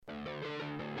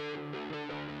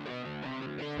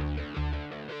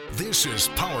This is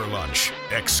Power Lunch,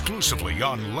 exclusively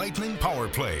on Lightning Power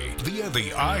Play via the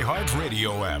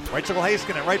iHeartRadio app. Right circle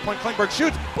Heiskanen, right point Klingberg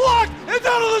shoots, blocked, it's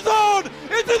out of the zone,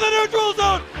 into the neutral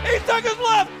zone, 8 seconds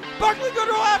left, Barclay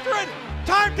Goodrow after it,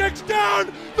 time ticks down,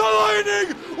 the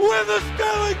Lightning win the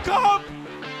Stanley Cup!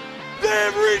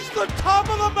 They've reached the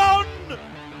top of the mountain!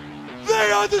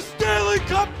 They are the Stanley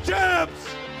Cup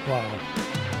champs! Wow.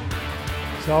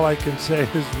 That's all I can say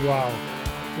is wow.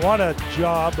 What a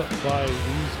job by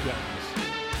these guys.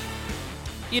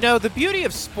 You know, the beauty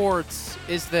of sports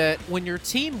is that when your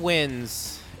team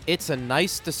wins, it's a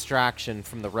nice distraction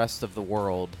from the rest of the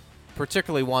world,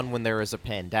 particularly one when there is a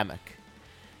pandemic.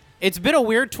 It's been a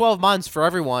weird 12 months for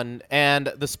everyone, and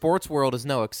the sports world is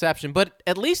no exception. But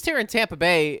at least here in Tampa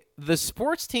Bay, the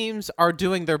sports teams are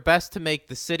doing their best to make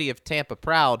the city of Tampa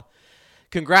proud.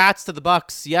 Congrats to the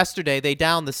Bucks. Yesterday, they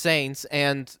downed the Saints,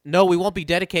 and no, we won't be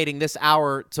dedicating this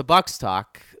hour to Bucks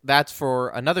talk. That's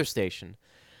for another station.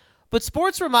 But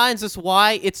sports reminds us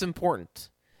why it's important.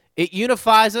 It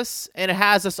unifies us, and it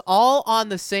has us all on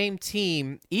the same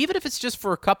team, even if it's just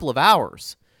for a couple of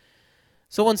hours.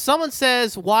 So when someone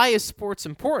says, why is sports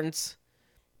important?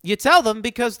 You tell them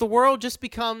because the world just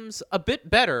becomes a bit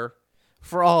better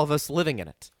for all of us living in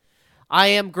it. I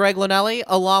am Greg Linnelli,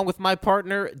 along with my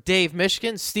partner, Dave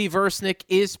Mishkin. Steve Ersnick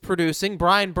is producing.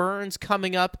 Brian Burns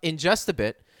coming up in just a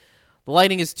bit. The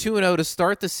Lightning is 2-0 to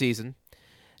start the season.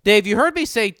 Dave, you heard me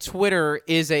say Twitter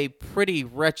is a pretty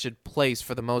wretched place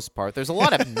for the most part. There's a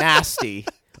lot of nasty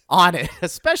on it,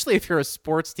 especially if you're a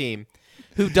sports team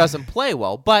who doesn't play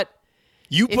well. But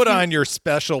you put on your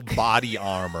special body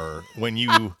armor when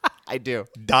you I do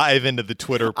dive into the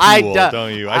Twitter pool,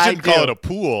 don't you? I shouldn't call it a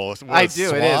pool. What, I do.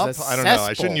 Swamp? It is. I don't know.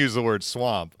 I shouldn't use the word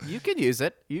swamp. You can use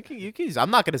it. You can use it.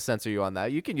 I'm not going to censor you on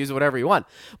that. You can use it whatever you want.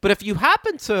 But if you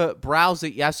happen to browse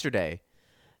it yesterday,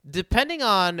 depending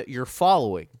on your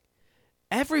following,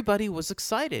 everybody was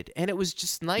excited. And it was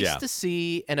just nice to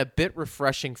see and a bit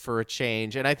refreshing for a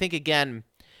change. And I think, again,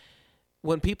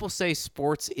 when people say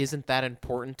sports isn't that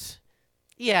important,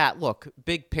 yeah, look,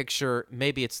 big picture,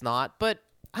 maybe it's not. But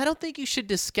I don't think you should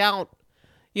discount,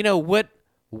 what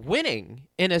winning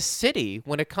in a city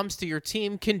when it comes to your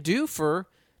team can do for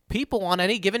people on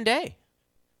any given day.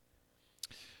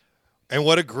 And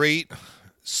what a great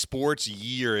sports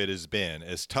year it has been.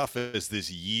 As tough as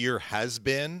this year has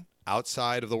been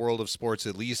outside of the world of sports,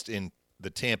 at least in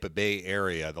the Tampa Bay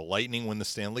area, the Lightning win the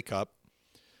Stanley Cup.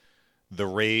 The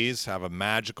Rays have a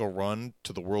magical run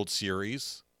to the World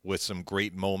Series with some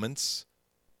great moments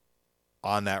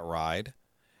on that ride.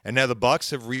 And now the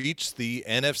Bucks have reached the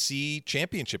NFC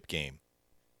Championship game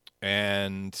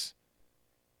and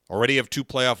already have 2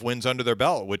 playoff wins under their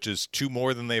belt, which is 2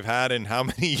 more than they've had in how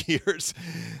many years?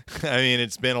 I mean,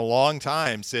 it's been a long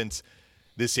time since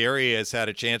this area has had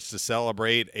a chance to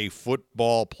celebrate a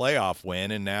football playoff win,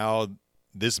 and now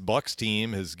this Bucks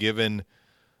team has given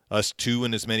us 2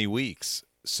 in as many weeks.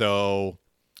 So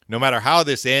no matter how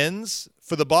this ends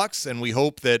for the Bucks, and we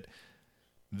hope that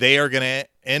they are going to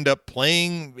end up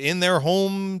playing in their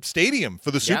home stadium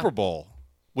for the Super Bowl,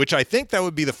 which I think that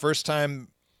would be the first time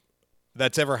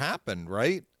that's ever happened,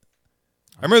 right?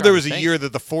 I remember there was a year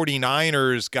that the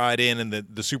 49ers got in and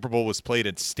the Super Bowl was played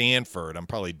at Stanford. I'm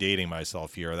probably dating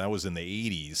myself here. That was in the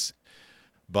 80s.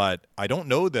 But I don't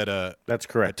know that that's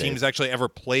correct, a team has actually ever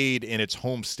played in its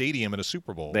home stadium in a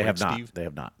Super Bowl. They have not. Steve? They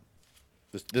have not.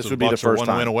 This So would be the Bucks are first one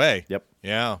time. win away. Yep.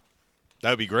 Yeah.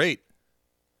 That would be great.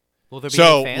 Will there be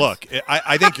So, any fans? look,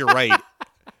 I think you're right.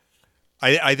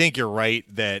 I think you're right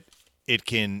that it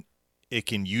can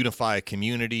unify a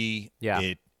community. Yeah.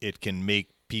 It can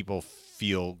make people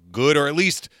feel good, or at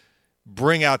least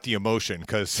bring out the emotion,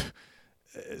 because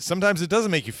sometimes it doesn't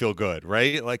make you feel good,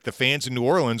 right? Like the fans in New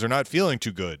Orleans are not feeling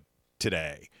too good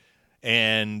today.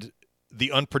 And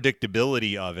the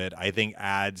unpredictability of it, I think,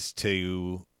 adds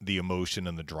to the emotion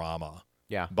and the drama.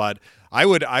 Yeah. But I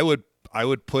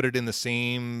would put it in the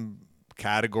same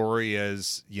category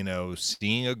as,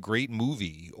 seeing a great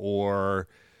movie, or,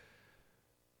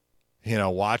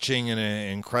 watching an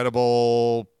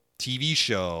incredible TV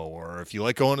show, or if you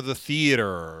like going to the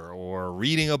theater or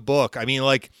reading a book. I mean,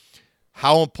 like,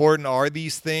 how important are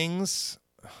these things?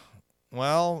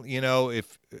 Well,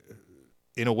 if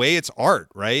in a way it's art,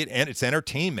 right? And it's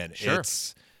entertainment. Sure.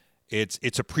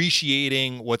 It's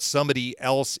appreciating what somebody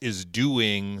else is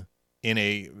doing in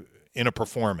a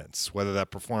performance, whether that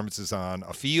performance is on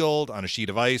a field, on a sheet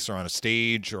of ice, or on a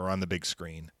stage, or on the big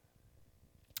screen.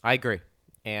 I agree.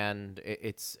 And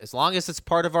it's as long as it's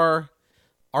part of our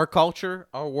culture,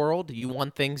 our world, you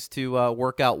want things to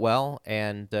work out well.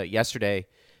 And yesterday,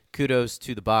 kudos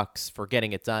to the Bucks for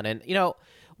getting it done. And,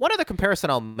 One other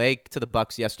comparison I'll make to the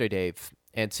Bucks yesterday, Dave,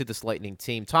 and to this Lightning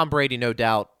team. Tom Brady, no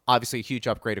doubt, obviously a huge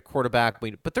upgrade at quarterback,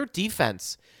 but their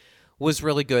defense was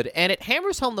really good. And it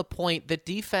hammers home the point that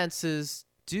defenses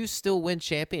do still win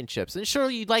championships. And sure,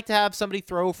 you'd like to have somebody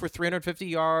throw for 350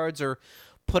 yards or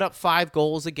put up 5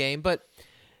 goals a game, but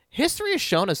history has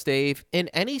shown us, Dave, in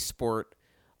any sport,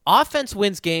 offense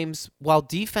wins games while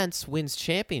defense wins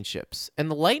championships. And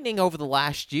the Lightning over the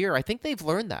last year, I think they've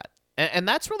learned that. And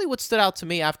that's really what stood out to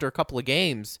me after a couple of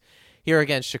games here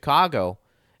against Chicago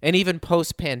and even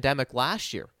post-pandemic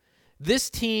last year. This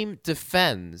team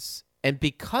defends, and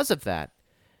because of that,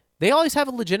 they always have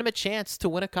a legitimate chance to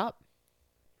win a cup.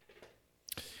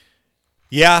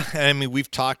 Yeah, I mean,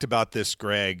 we've talked about this,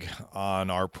 Greg,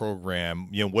 on our program.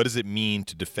 What does it mean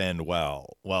to defend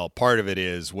well? Well, part of it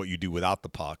is what you do without the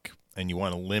puck, and you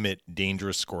want to limit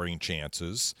dangerous scoring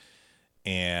chances,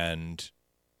 and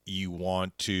you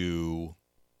want to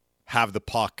have the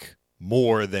puck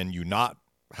more than you not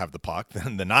have the puck,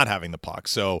 than the not having the puck.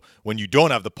 So when you don't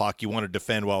have the puck, you want to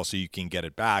defend well so you can get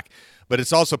it back. But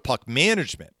it's also puck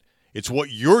management. It's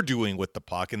what you're doing with the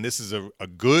puck, and this is a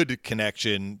good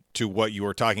connection to what you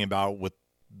were talking about with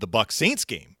the Bucs-Saints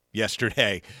game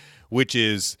yesterday, which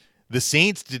is the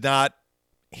Saints did not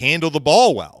handle the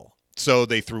ball well. So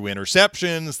they threw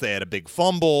interceptions, they had a big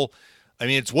fumble. I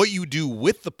mean, it's what you do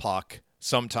with the puck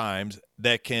sometimes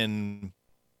that can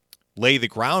lay the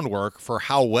groundwork for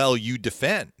how well you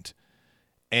defend.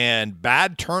 And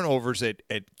bad turnovers at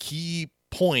key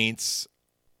points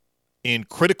in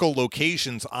critical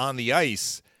locations on the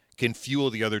ice can fuel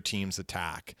the other team's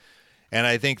attack. And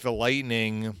I think the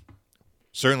Lightning,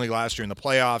 certainly last year in the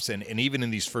playoffs and even in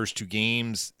these first 2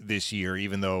 games this year,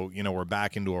 even though, we're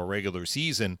back into a regular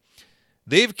season,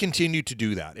 they've continued to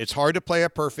do that. It's hard to play a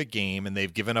perfect game, and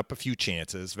they've given up a few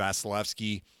chances.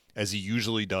 Vasilevsky, as he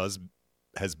usually does,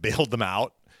 has bailed them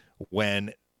out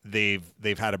when they've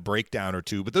had a breakdown or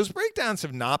two. But those breakdowns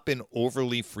have not been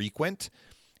overly frequent.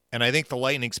 And I think the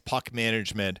Lightning's puck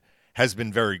management has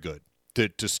been very good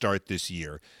to start this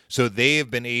year. So they have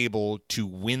been able to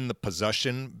win the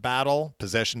possession battle,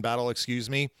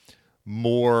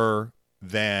 more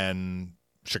than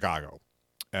Chicago.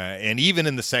 And even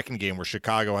in the second game where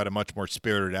Chicago had a much more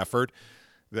spirited effort,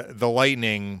 the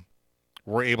Lightning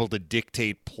were able to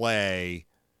dictate play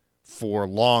for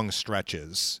long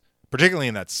stretches, particularly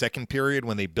in that second period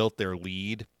when they built their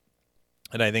lead.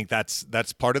 And I think that's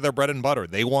part of their bread and butter.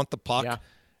 They want the puck,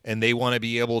 and they want to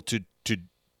be able to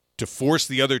force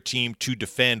the other team to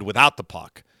defend without the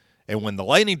puck. And when the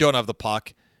Lightning don't have the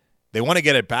puck, they want to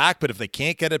get it back. But if they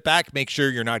can't get it back, make sure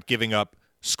you're not giving up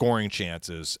scoring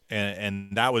chances.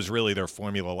 And that was really their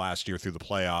formula last year through the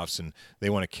playoffs, and they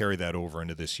want to carry that over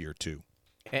into this year too.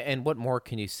 And what more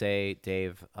can you say,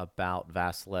 Dave, about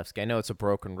Vasilevsky? I know it's a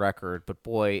broken record, but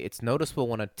boy, it's noticeable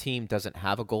when a team doesn't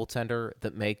have a goaltender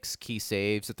that makes key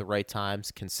saves at the right times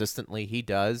consistently. He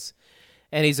does.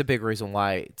 And he's a big reason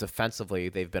why defensively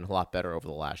they've been a lot better over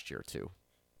the last year, too.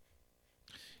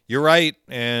 You're right.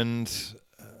 And,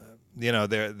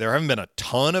 there haven't been a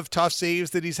ton of tough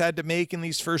saves that he's had to make in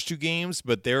these first 2 games,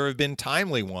 but there have been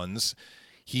timely ones.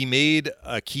 He made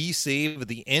a key save at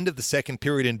the end of the second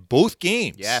period in both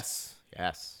games. Yes.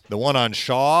 The one on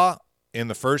Shaw in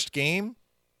the first game.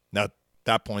 Now, at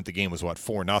that point, the game was,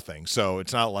 4-0. So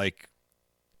it's not like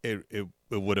it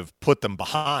would have put them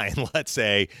behind, let's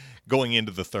say, going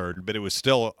into the third. But it was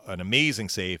still an amazing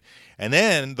save. And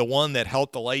then the one that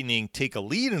helped the Lightning take a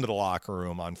lead into the locker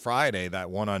room on Friday, that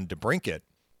one on DeBrincat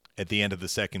at the end of the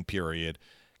second period,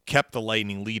 kept the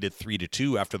Lightning lead at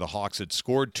 3-2 after the Hawks had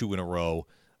scored 2 in a row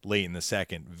late in the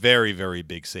second. Very, very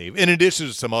big save. In addition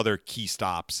to some other key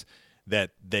stops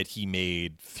that he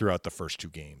made throughout the first 2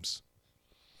 games.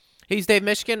 He's Dave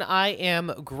Mishkin. I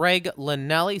am Greg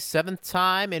Linnelli. 7th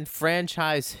time in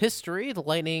franchise history. The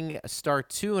Lightning start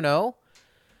 2-0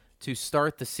 to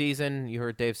start the season. You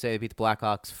heard Dave say they beat the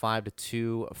Blackhawks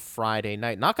 5-2 Friday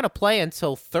night. Not going to play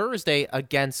until Thursday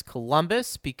against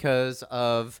Columbus because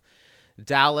of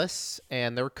Dallas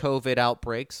and their COVID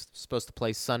outbreaks. Supposed to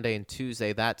play Sunday and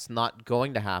Tuesday. That's not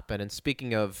going to happen. And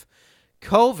speaking of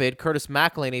COVID, Curtis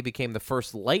McElhinney became the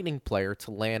first Lightning player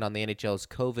to land on the NHL's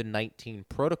COVID-19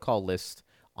 protocol list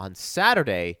on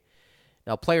Saturday.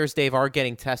 Now, players, Dave, are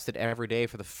getting tested every day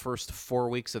for the first 4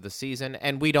 weeks of the season,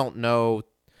 and we don't know,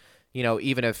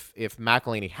 even if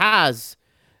McElhinney has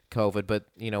COVID, but,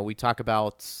 we talk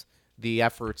about the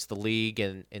efforts the league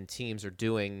and teams are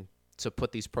doing to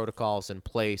put these protocols in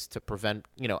place to prevent,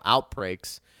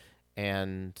 outbreaks.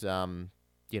 And,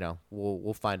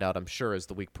 we'll find out, I'm sure, as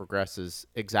the week progresses,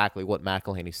 exactly what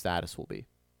McElhinney's status will be.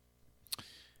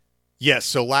 Yes,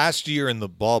 so last year in the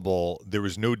bubble, there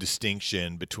was no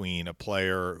distinction between a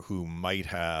player who might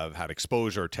have had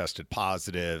exposure or tested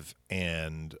positive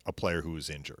and a player who was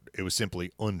injured. It was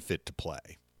simply unfit to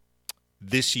play.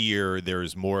 This year, there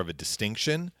is more of a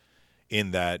distinction in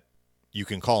that you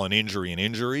can call an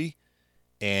injury,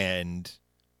 and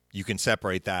you can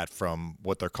separate that from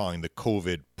what they're calling the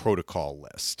COVID protocol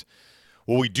list.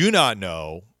 What we do not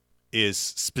know is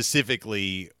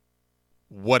specifically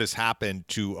what has happened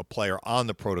to a player on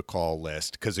the protocol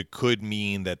list, because it could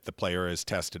mean that the player has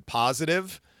tested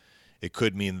positive. It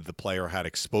could mean that the player had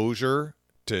exposure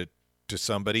to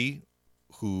somebody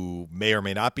who may or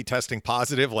may not be testing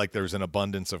positive, like there's an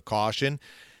abundance of caution.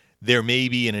 There may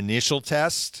be an initial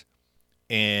test,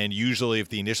 and usually if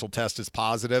the initial test is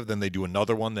positive, then they do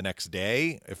another one the next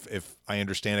day, if I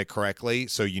understand it correctly.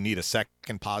 So you need a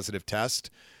second positive test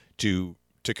to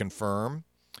confirm.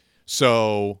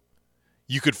 So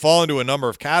you could fall into a number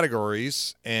of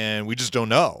categories, and we just don't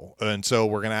know. And so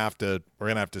we're gonna have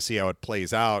to see how it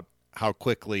plays out, how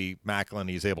quickly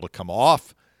McElhinney is able to come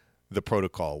off the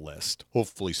protocol list,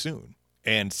 hopefully soon,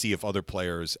 and see if other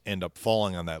players end up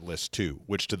falling on that list too,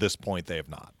 which to this point they have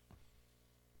not.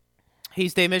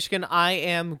 He's Dave Mishkin. I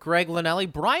am Greg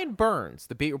Linnelli. Brian Burns,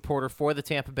 the beat reporter for the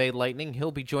Tampa Bay Lightning.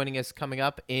 He'll be joining us coming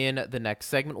up in the next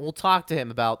segment. We'll talk to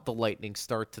him about the Lightning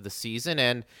start to the season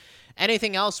and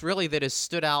anything else really that has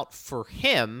stood out for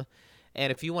him.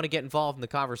 And if you want to get involved in the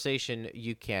conversation,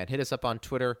 you can. Hit us up on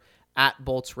Twitter,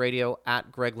 @BoltsRadio,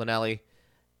 @Greg Linnelli,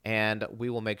 and we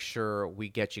will make sure we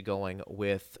get you going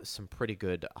with some pretty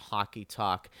good hockey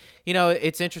talk. You know,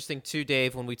 it's interesting too,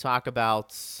 Dave, when we talk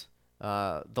about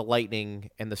the Lightning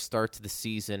and the start to the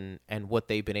season and what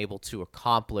they've been able to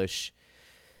accomplish.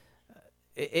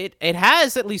 It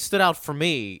has at least stood out for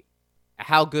me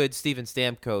how good Steven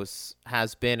Stamkos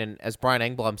has been, and as Brian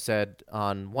Engblom said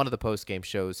on one of the post-game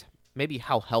shows, maybe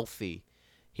how healthy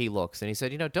he looks. And he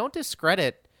said, don't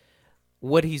discredit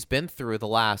what he's been through the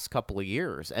last couple of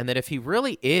years, and that if he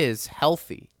really is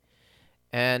healthy,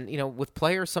 and, with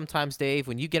players sometimes, Dave,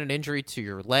 when you get an injury to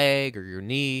your leg or your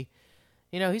knee,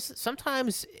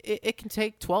 sometimes it can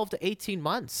take 12 to 18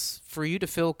 months for you to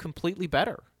feel completely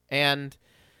better. And,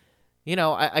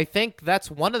 I think that's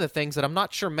one of the things that I'm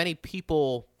not sure many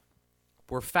people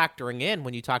were factoring in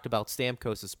when you talked about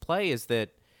Stamkos' play, is that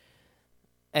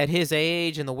at his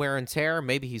age and the wear and tear,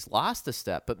 maybe he's lost a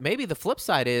step. But maybe the flip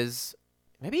side is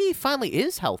maybe he finally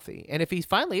is healthy. And if he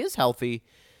finally is healthy,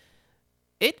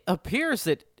 it appears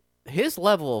that his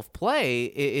level of play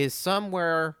is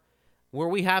somewhere where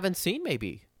we haven't seen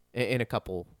maybe in a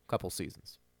couple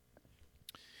seasons.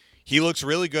 He looks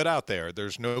really good out there.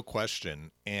 There's no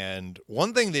question. And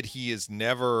one thing that he has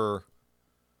never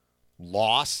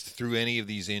lost through any of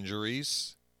these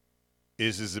injuries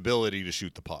is his ability to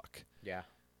shoot the puck. Yeah.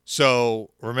 So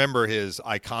remember his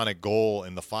iconic goal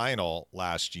in the final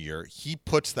last year. He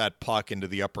puts that puck into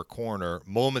the upper corner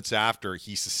moments after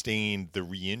he sustained the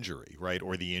re-injury, right?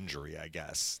 Or the injury, I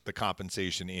guess, the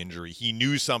compensation injury. He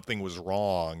knew something was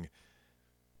wrong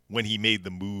when he made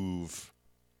the move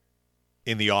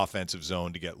in the offensive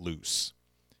zone to get loose.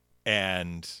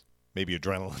 And maybe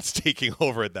adrenaline's taking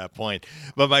over at that point.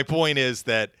 But my point is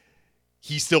that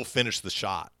he still finished the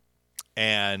shot.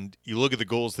 And you look at the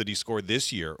goals that he scored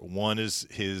this year. One is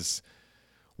his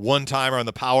one-timer on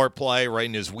the power play right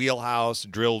in his wheelhouse,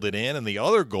 drilled it in. And the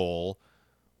other goal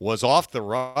was off the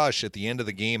rush at the end of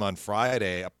the game on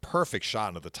Friday, a perfect shot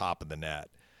into the top of the net.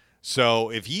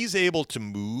 So if he's able to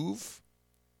move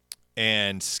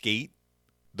and skate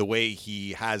the way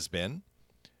he has been,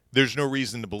 there's no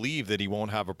reason to believe that he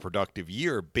won't have a productive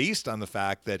year, based on the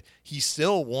fact that he's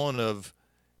still one of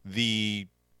the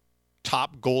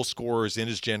top goal scorers in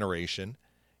his generation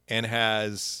and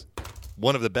has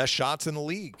one of the best shots in the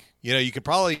league. You could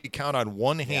probably count on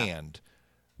one hand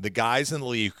the guys in the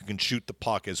league who can shoot the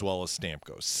puck as well as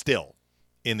Stamkos still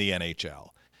in the NHL.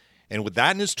 And with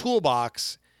that in his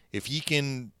toolbox, if he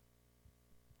can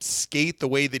skate the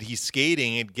way that he's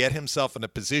skating and get himself in a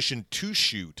position to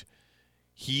shoot,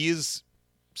 he is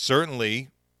certainly,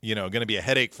 going to be a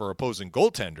headache for opposing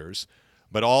goaltenders,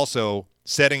 but also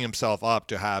setting himself up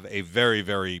to have a very,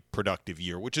 very productive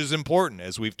year, which is important,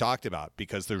 as we've talked about,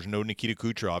 because there's no Nikita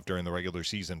Kucherov during the regular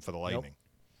season for the Lightning. Nope,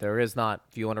 there is not.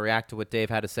 If you want to react to what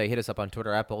Dave had to say, hit us up on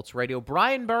Twitter @BoltsRadio.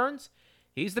 Brian Burns,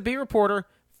 he's the beat reporter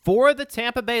for the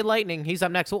Tampa Bay Lightning. He's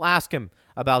up next. We'll ask him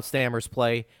about Stammer's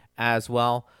play as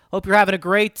well. Hope you're having a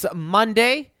great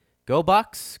Monday. Go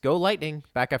Bucks, go Lightning.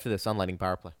 Back after this on Lightning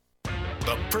Power Play.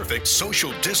 The perfect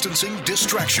social distancing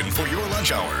distraction for your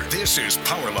lunch hour. This is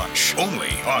Power Lunch,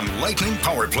 only on Lightning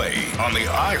Power Play on the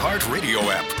iHeartRadio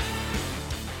app.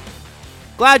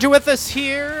 Glad you're with us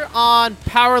here on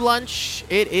Power Lunch.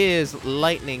 It is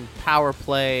Lightning Power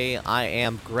Play. I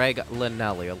am Greg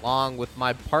Linnelli, along with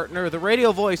my partner, the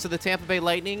radio voice of the Tampa Bay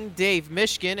Lightning, Dave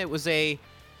Mishkin. It was a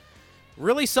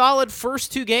really solid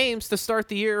first 2 games to start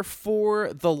the year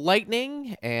for the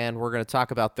Lightning, and we're going to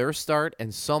talk about their start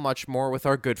and so much more with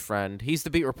our good friend. He's the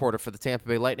beat reporter for the Tampa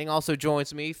Bay Lightning, also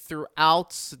joins me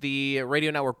throughout the radio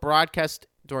network broadcast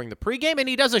during the pregame, and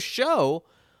he does a show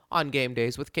on game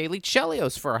days with Kaylee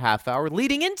Chelios for a half hour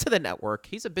leading into the network.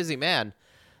 He's a busy man.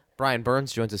 Brian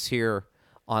Burns joins us here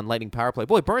on Lightning Power Play.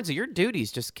 Boy, Burns, your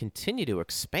duties just continue to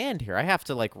expand here. I have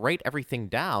to write everything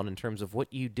down in terms of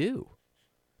what you do.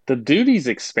 The duties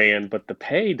expand, but the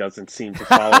pay doesn't seem to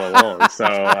follow along. So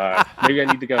maybe I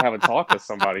need to go have a talk with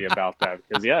somebody about that.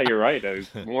 Because, yeah, you're right.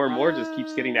 More and more just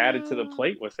keeps getting added to the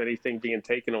plate with anything being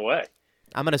taken away.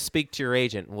 I'm going to speak to your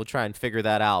agent, and we'll try and figure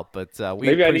that out. But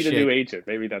maybe I need a new agent.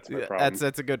 Maybe that's my problem.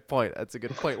 That's a good point. That's a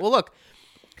good point. Well, look,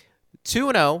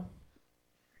 2-0,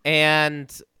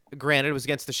 and granted, it was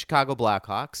against the Chicago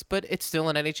Blackhawks, but it's still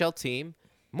an NHL team.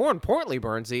 More importantly,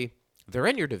 Burnsy, they're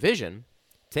in your division.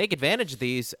 Take advantage of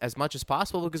these as much as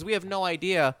possible because we have no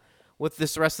idea what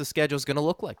this rest of the schedule is going to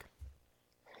look like.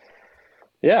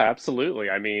 Yeah, absolutely.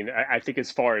 I mean, I think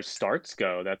as far as starts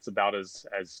go, that's about as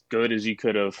good as you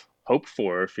could have hoped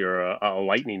for. If you're a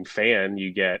Lightning fan,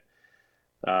 you get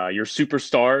your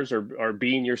superstars are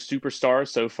being your superstars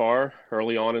so far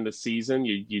early on in the season.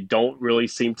 You don't really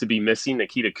seem to be missing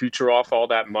Nikita Kucherov all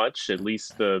that much, at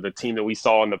least the team that we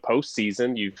saw in the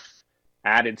postseason. You've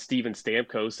added Steven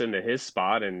Stamkos into his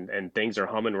spot, and things are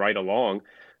humming right along.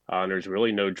 There's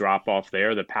really no drop-off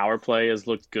there. The power play has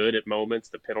looked good at moments.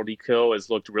 The penalty kill has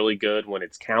looked really good when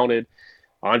it's counted.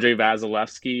 Andrei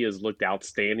Vasilevsky has looked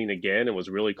outstanding again and was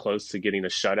really close to getting a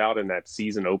shutout in that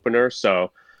season opener.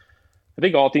 So I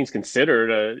think all things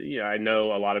considered, I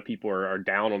know a lot of people are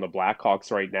down on the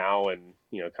Blackhawks right now and,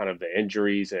 kind of the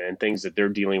injuries and things that they're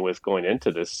dealing with going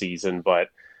into this season. But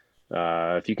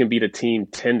if you can beat a team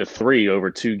 10-3 over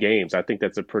 2 games, I think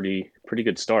that's a pretty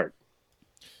good start.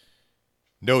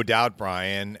 No doubt,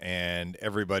 Brian, and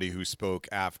everybody who spoke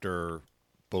after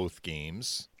both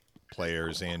games,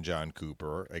 players and John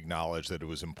Cooper, acknowledged that it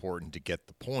was important to get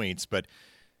the points. But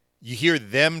you hear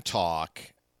them talk,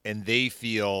 and they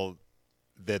feel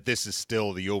that this is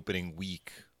still the opening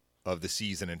week of the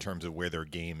season in terms of where their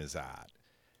game is at.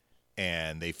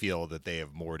 And they feel that they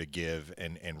have more to give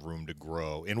and room to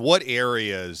grow. In what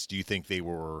areas do you think they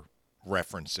were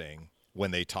referencing when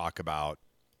they talk about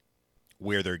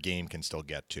where their game can still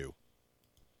get to?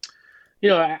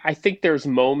 I think there's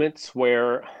moments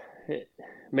where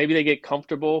maybe they get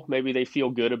comfortable, maybe they feel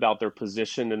good about their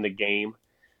position in the game,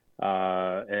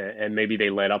 and maybe they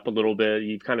let up a little bit.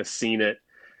 You've kind of seen it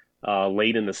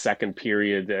late in the second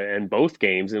period in both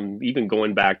games, and even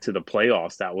going back to the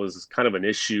playoffs, that was kind of an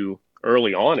issue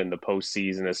early on in the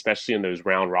postseason, especially in those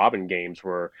round robin games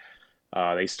where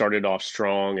they started off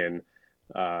strong and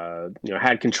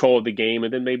had control of the game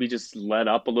and then maybe just let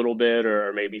up a little bit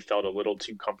or maybe felt a little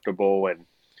too comfortable and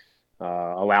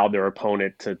allowed their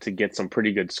opponent to get some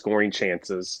pretty good scoring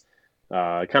chances.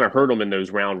 Kind of hurt them in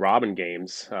those round robin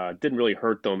games. Didn't really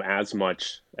hurt them as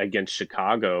much against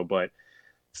Chicago, but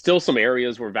still some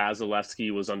areas where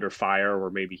Vasilevsky was under fire where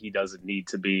maybe he doesn't need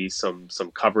to be, some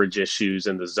coverage issues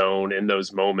in the zone in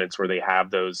those moments where they have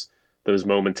those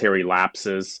momentary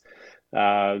lapses.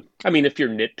 If you're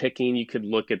nitpicking, you could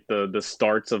look at the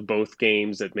starts of both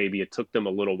games that maybe it took them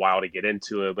a little while to get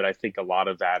into it, but I think a lot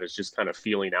of that is just kind of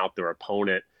feeling out their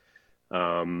opponent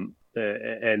and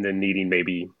then needing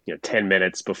maybe 10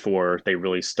 minutes before they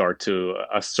really start to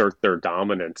assert their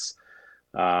dominance.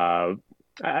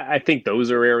 I think those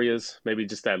are areas, maybe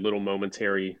just that little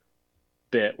momentary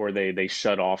bit where they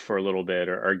shut off for a little bit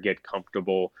or get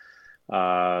comfortable.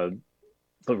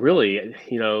 But really,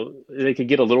 they could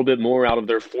get a little bit more out of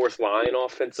their fourth line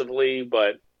offensively,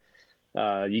 but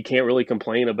you can't really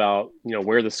complain about,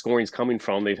 where the scoring's coming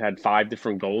from. They've had 5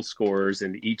 different goal scorers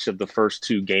in each of the first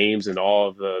 2 games, and all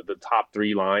of the top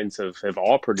 3 lines have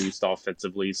all produced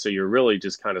offensively. So you're really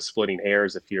just kind of splitting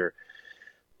hairs if you're,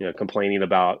 complaining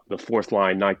about the fourth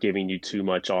line not giving you too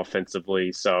much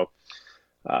offensively. So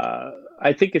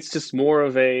I think it's just more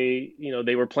of a,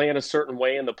 they were playing a certain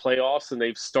way in the playoffs and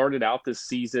they've started out this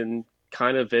season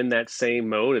kind of in that same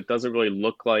mode. It doesn't really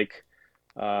look like,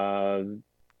 it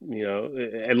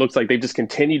looks like they've just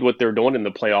continued what they're doing in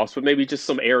the playoffs, but maybe just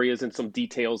some areas and some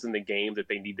details in the game that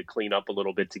they need to clean up a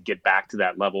little bit to get back to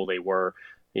that level they were,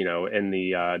 in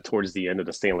the towards the end of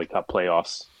the Stanley Cup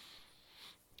playoffs.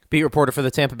 Beat reporter for the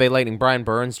Tampa Bay Lightning, Brian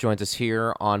Burns, joins us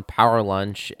here on Power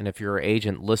Lunch. And if you're an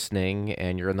agent listening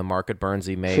and you're in the market,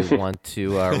 Burnsy may want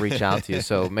to reach out to you.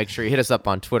 So make sure you hit us up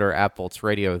on Twitter at Bolts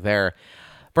Radio there.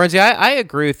 Burnsy, I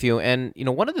agree with you. And,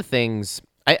 one of the things,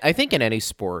 I think in any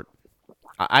sport,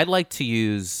 I like to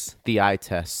use the eye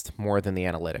test more than the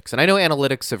analytics. And I know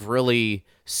analytics have really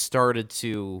started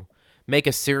to make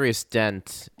a serious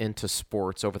dent into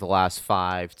sports over the last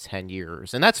 5-10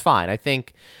 years. And that's fine. I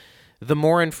think the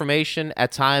more information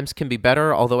at times can be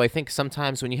better, although I think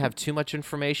sometimes when you have too much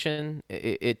information,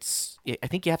 I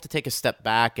think you have to take a step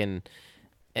back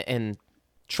and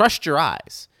trust your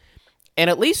eyes. And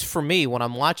at least for me, when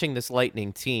I'm watching this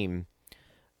Lightning team,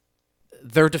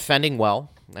 they're defending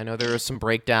well. I know there are some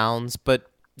breakdowns,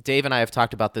 but Dave and I have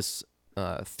talked about this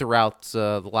throughout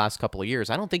the last couple of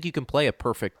years. I don't think you can play a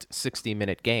perfect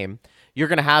 60-minute game. You're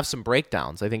going to have some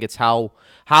breakdowns. I think it's how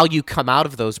you come out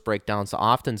of those breakdowns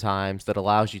oftentimes that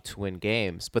allows you to win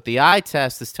games. But the eye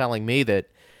test is telling me that,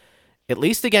 at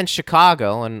least against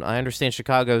Chicago, and I understand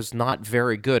Chicago's not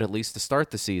very good, at least to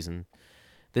start the season,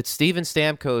 that Steven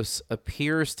Stamkos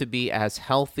appears to be as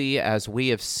healthy as we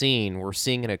have seen. We're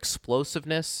seeing an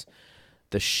explosiveness.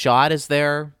 The shot is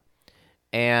there,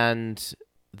 and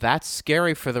that's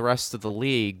scary for the rest of the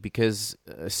league because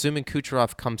assuming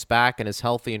Kucherov comes back and is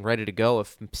healthy and ready to go,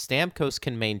 if Stamkos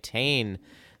can maintain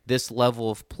this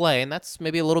level of play, and that's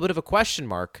maybe a little bit of a question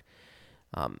mark,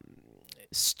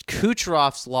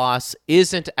 Kucherov's loss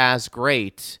isn't as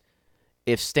great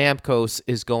if Stamkos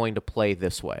is going to play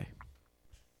this way.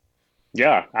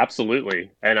 Yeah, absolutely.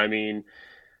 And I mean,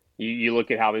 you look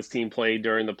at how this team played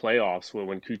during the playoffs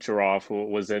when Kucherov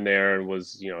was in there and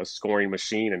was, a scoring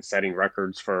machine and setting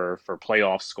records for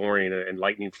playoff scoring and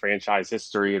Lightning franchise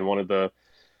history, and one of the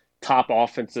top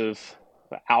offensive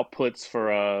outputs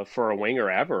for a winger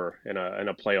ever in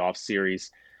a playoff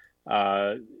series.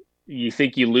 You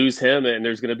think you lose him and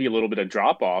there's going to be a little bit of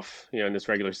drop off, in this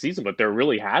regular season, but there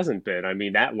really hasn't been. I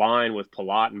mean, that line with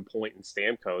Palat and Point and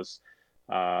Stamkos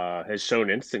has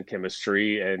shown instant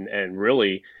chemistry, and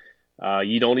really,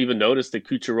 you don't even notice that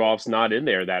Kucherov's not in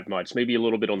there that much. Maybe a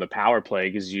little bit on the power play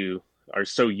because you are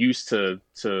so used to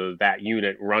that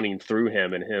unit running through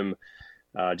him and him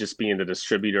just being the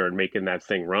distributor and making that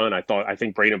thing run. I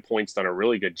think Braden Point's done a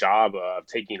really good job of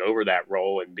taking over that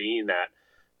role and being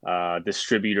that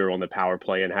distributor on the power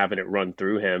play and having it run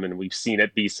through him. And we've seen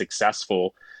it be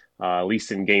successful, at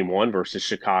least in Game 1 versus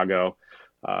Chicago,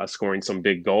 scoring some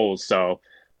big goals. So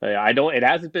it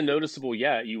hasn't been noticeable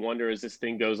yet. You wonder as this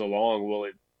thing goes along, will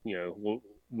it,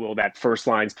 will that first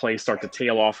line's play start to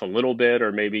tail off a little bit,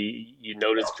 or maybe you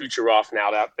notice Kucherov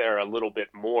now out there a little bit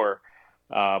more.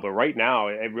 But right now,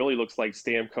 it really looks like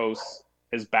Stamkos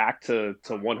is back to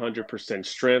 100%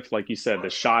 strength. Like you said, the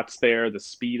shot's there, the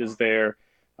speed is there,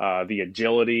 the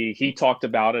agility. He talked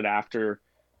about it after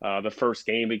the first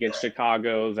game against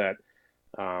Chicago that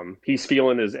he's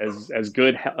feeling as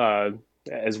good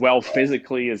as well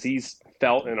physically as he's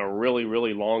felt in a really,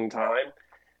 really long time.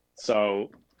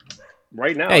 So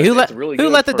right now, hey, who let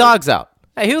the dogs out?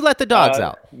 Hey, who let the dogs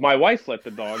out? My wife let the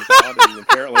dogs out, and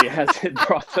apparently hasn't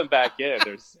brought them back in.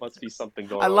 Must be something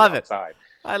going on outside.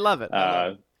 I love it.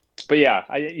 But yeah,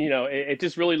 it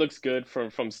just really looks good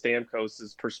from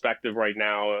Stamkos' perspective right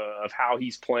now of how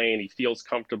he's playing. He feels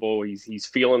comfortable. He's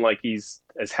feeling like he's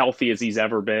as healthy as he's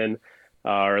ever been.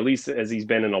 Or at least as he's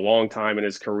been in a long time in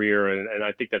his career. And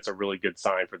I think that's a really good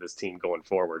sign for this team going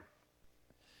forward.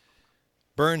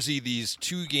 Burnsy, these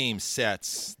 2-game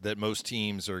sets that most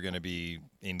teams are going to be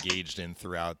engaged in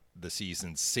throughout the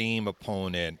season, same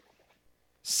opponent,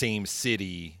 same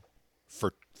city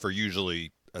for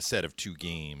usually a set of 2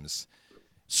 games.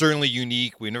 Certainly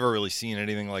unique. We've never really seen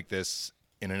anything like this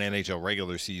in an NHL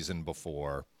regular season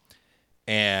before.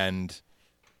 And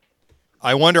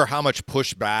I wonder how much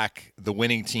pushback the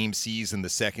winning team sees in the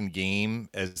second game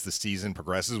as the season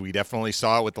progresses. We definitely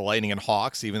saw it with the Lightning and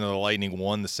Hawks. Even though the Lightning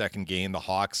won the second game, the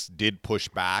Hawks did push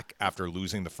back after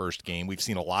losing the first game. We've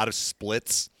seen a lot of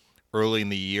splits early in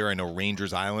the year. I know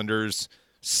Rangers-Islanders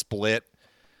split.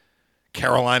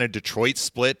 Carolina-Detroit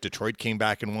split. Detroit came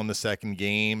back and won the second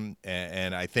game.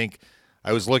 And I think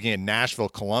I was looking at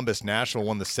Nashville-Columbus. Nashville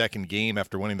won the second game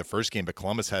after winning the first game, but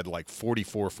Columbus had like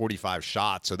 44, 45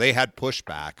 shots. So they had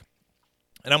pushback.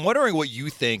 And I'm wondering what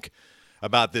you think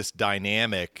about this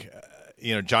dynamic.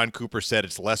 John Cooper said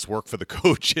it's less work for the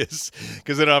coaches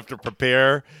because they don't have to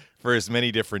prepare for as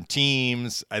many different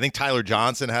teams. I think Tyler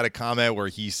Johnson had a comment where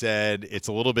he said it's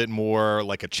a little bit more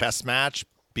like a chess match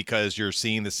because you're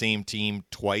seeing the same team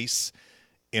twice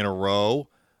in a row.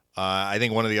 I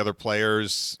think one of the other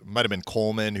players might have been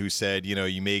Coleman who said,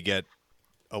 you may get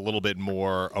a little bit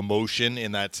more emotion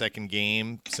in that second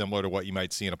game, similar to what you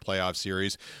might see in a playoff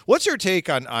series. What's your take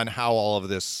on how all of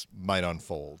this might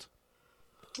unfold?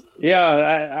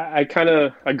 Yeah, I kind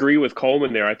of agree with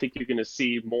Coleman there. I think you're going to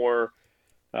see more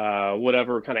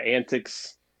whatever kind of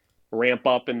antics ramp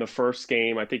up in the first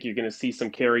game. I think you're going to see some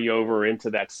carryover into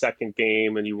that second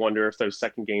game, and you wonder if those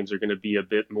second games are going to be a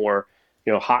bit more,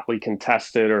 hotly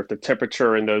contested, or if the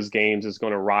temperature in those games is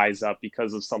going to rise up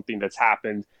because of something that's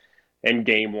happened in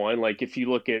game one. Like if you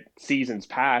look at seasons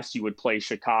past, you would play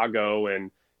Chicago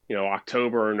in,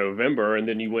 October or November, and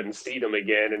then you wouldn't see them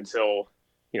again until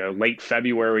late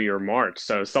February or March.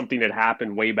 So something that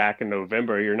happened way back in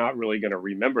November, you're not really going to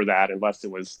remember that unless it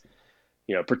was,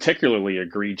 particularly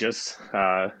egregious,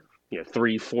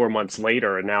 3-4 months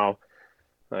later. And now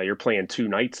you're playing 2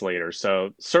 nights later.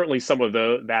 So certainly some of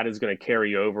that is going to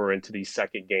carry over into these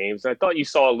second games. I thought you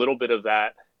saw a little bit of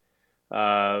that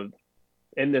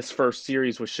in this first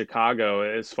series with Chicago,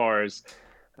 as far as,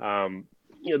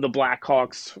 the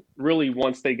Blackhawks really,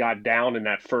 once they got down in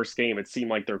that first game, it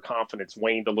seemed like their confidence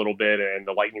waned a little bit, and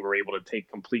the Lightning were able to take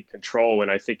complete control.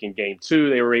 And I think in game 2,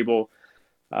 they were able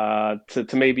to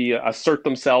maybe assert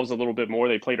themselves a little bit more.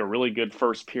 They played a really good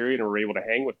first period and were able to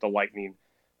hang with the Lightning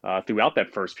throughout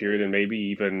that first period, and maybe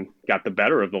even got the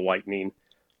better of the Lightning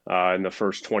in the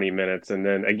first 20 minutes. And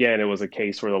then again, it was a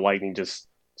case where the Lightning just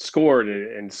scored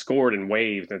in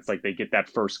waves. And it's like they get that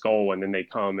first goal and then they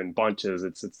come in bunches.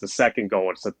 It's the second goal,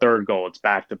 it's the third goal, it's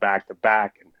back to back to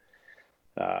back.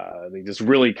 And they just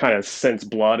really kind of sense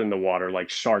blood in the water, like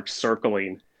sharks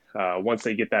circling once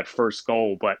they get that first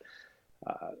goal. But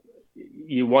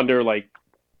you wonder, like,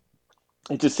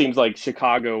 it just seems like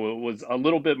Chicago was a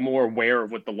little bit more aware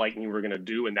of what the Lightning were going to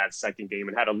do in that second game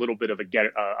and had a little bit of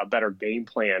a better game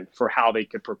plan for how they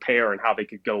could prepare and how they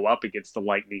could go up against the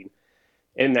Lightning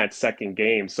in that second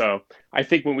game. So I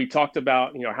think when we talked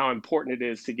about, how important it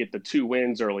is to get the 2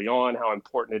 wins early on, how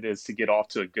important it is to get off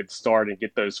to a good start and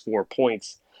get those 4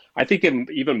 points, I think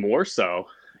even more so,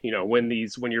 when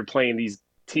you're playing these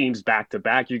teams back to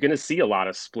back, you're going to see a lot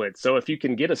of splits. So if you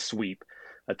can get a sweep,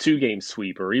 a 2-game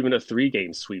sweep, or even a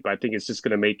 3-game sweep, I think it's just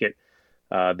going to make it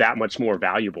that much more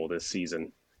valuable this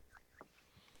season.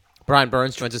 Brian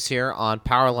Burns joins us here on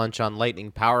Power Lunch on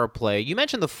Lightning Power Play. You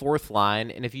mentioned the fourth line,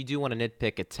 and if you do want to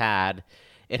nitpick a tad,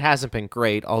 it hasn't been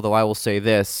great, although I will say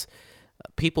this.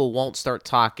 People won't start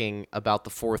talking about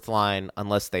the fourth line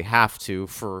unless they have to,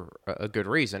 for a good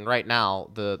reason. Right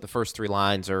now, the first 3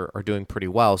 lines are doing pretty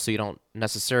well, so you don't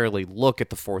necessarily look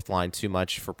at the fourth line too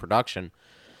much for production.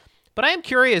 But I am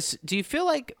curious, do you feel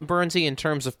like, Burnsy, in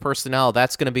terms of personnel,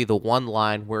 that's going to be the one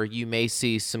line where you may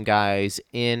see some guys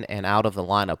in and out of the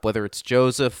lineup, whether it's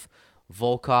Joseph,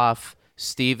 Volkov,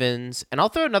 Stevens, and I'll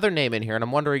throw another name in here, and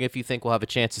I'm wondering if you think we'll have a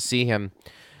chance to see him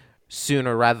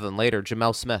sooner rather than later,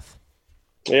 Jamel Smith.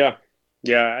 Yeah,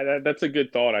 that's a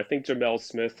good thought. I think Jamel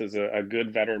Smith is a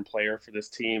good veteran player for this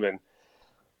team, and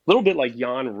a little bit like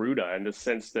Jan Ruda in the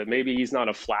sense that maybe he's not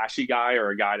a flashy guy or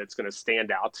a guy that's going to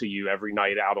stand out to you every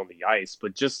night out on the ice,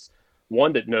 but just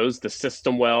one that knows the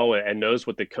system well and knows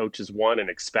what the coaches want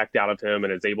and expect out of him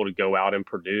and is able to go out and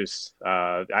produce.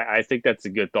 I think that's a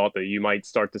good thought, that you might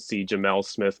start to see Jamel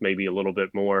Smith maybe a little bit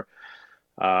more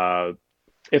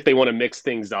if they want to mix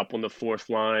things up on the fourth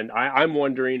line. I'm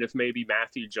wondering if maybe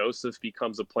Matthew Joseph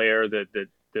becomes a player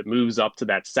that moves up to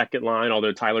that second line,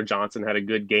 although Tyler Johnson had a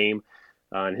good game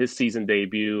in his season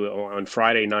debut on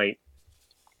Friday night,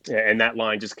 and that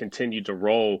line just continued to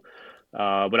roll.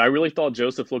 But I really thought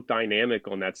Joseph looked dynamic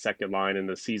on that second line in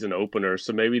the season opener,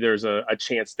 so maybe there's a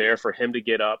chance there for him to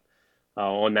get up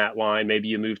on that line. Maybe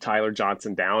you move Tyler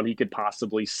Johnson down. He could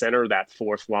possibly center that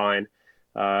fourth line,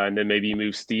 and then maybe you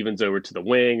move Stevens over to the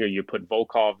wing, or you put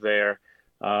Volkov there.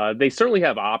 They certainly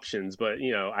have options, but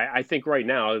I think right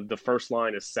now the first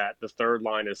line is set, the third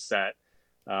line is set.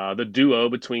 The duo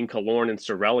between Killorn and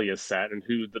Cirelli is set, and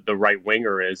who the right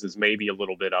winger is maybe a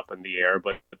little bit up in the air.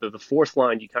 But the fourth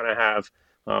line, you kind of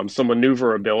have some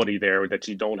maneuverability there that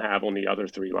you don't have on the other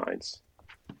 3 lines.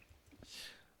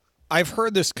 I've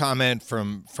heard this comment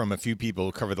from a few people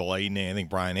who cover the Lightning. I think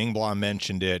Brian Engblom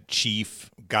mentioned it, Chief,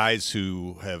 guys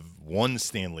who have won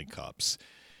Stanley Cups.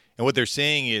 And what they're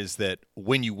saying is that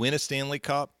when you win a Stanley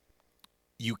Cup,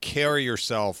 you carry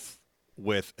yourself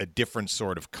with a different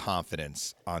sort of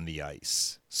confidence on the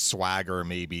ice. Swagger,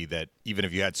 maybe, that even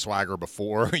if you had swagger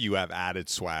before, you have added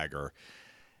swagger.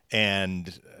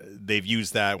 And they've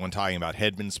used that when talking about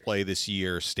Hedman's play this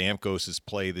year, Stamkos'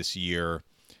 play this year,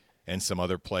 and some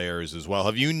other players as well.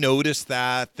 Have you noticed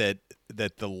that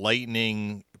the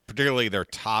Lightning, particularly their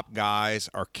top guys,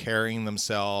 are carrying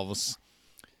themselves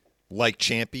like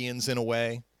champions in a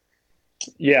way?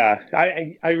 Yeah,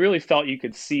 I really felt you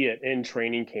could see it in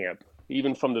training camp,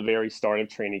 even from the very start of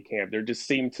training camp. There just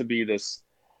seemed to be this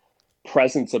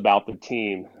presence about the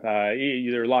team.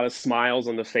 There are a lot of smiles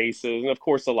on the faces, and of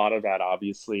course, a lot of that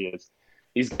obviously is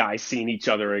these guys seeing each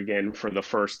other again for the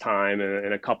first time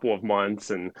in a couple of months,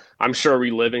 and I'm sure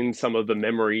reliving some of the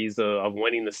memories of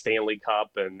winning the Stanley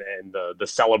Cup and the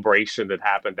celebration that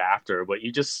happened after. But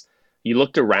you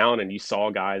looked around and you saw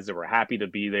guys that were happy to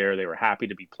be there. They were happy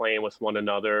to be playing with one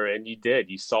another, and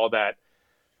you saw that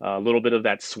a little bit of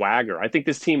that swagger. I think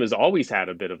this team has always had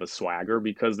a bit of a swagger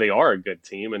because they are a good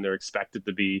team and they're expected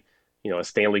to be, a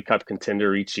Stanley Cup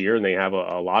contender each year, and they have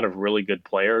a lot of really good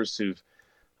players who've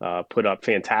put up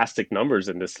fantastic numbers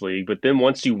in this league. But then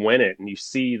once you win it and you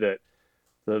see that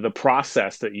the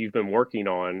process that you've been working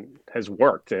on has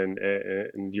worked and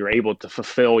you're able to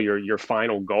fulfill your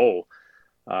final goal,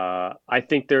 I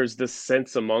think there's this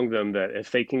sense among them that if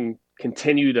they can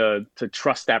continue to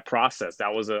trust that process,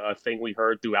 that was a thing we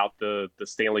heard throughout the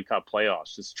Stanley Cup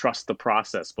playoffs. Just trust the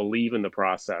process, believe in the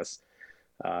process.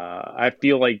 I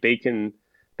feel like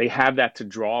they have that to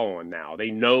draw on now.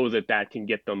 They know that can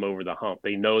get them over the hump.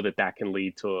 They know that can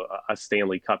lead to a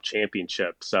Stanley Cup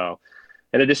championship. So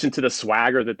in addition to the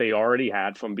swagger that they already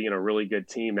had from being a really good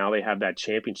team, now they have that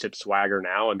championship swagger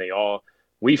now, and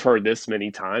we've heard this many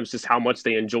times, just how much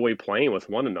they enjoy playing with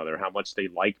one another, how much they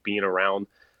like being around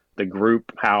the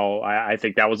group, how I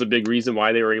think that was a big reason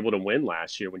why they were able to win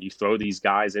last year. When you throw these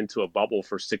guys into a bubble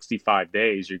for 65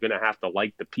 days, you're going to have to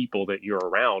like the people that you're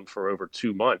around for over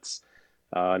 2 months.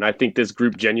 And I think this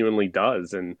group genuinely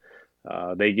does. And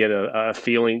they get a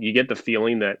feeling, you get the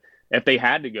feeling that if they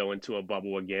had to go into a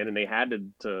bubble again and they had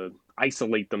to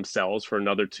isolate themselves for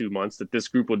another 2 months, that this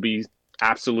group would be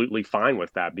absolutely fine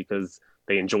with that because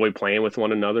they enjoy playing with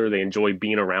one another. They enjoy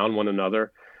being around one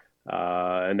another.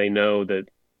 And they know that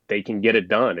they can get it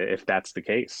done if that's the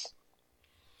case.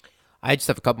 I just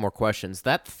have a couple more questions.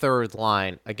 That third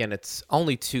line, again, it's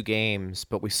only 2 games,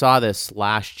 but we saw this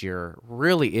last year,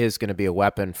 really is going to be a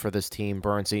weapon for this team,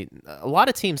 Burns. A lot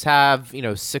of teams have,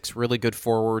 6 really good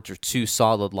forwards or 2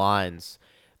 solid lines.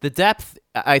 The depth,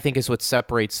 I think, is what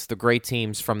separates the great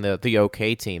teams from the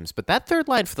okay teams. But that third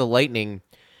line for the Lightning,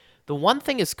 the one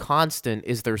thing is constant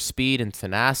is their speed and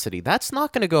tenacity. That's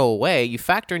not going to go away. You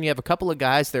factor in you have a couple of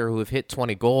guys there who have hit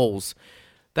 20 goals.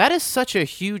 That is such a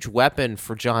huge weapon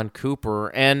for John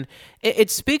Cooper, and it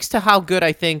speaks to how good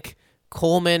I think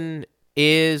Coleman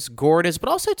is, Gord is, but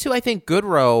also, too, I think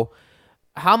Goodrow,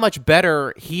 how much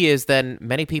better he is than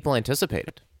many people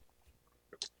anticipated.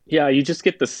 Yeah, you just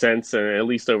get the sense, at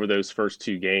least over those first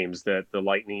 2 games, that the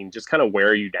Lightning just kind of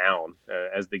wear you down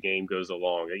as the game goes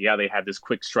along. Yeah, they have this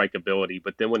quick strike ability,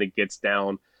 but then when it gets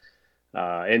down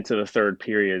into the third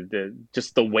period,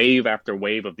 just the wave after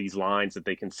wave of these lines that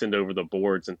they can send over the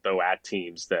boards and throw at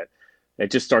teams, that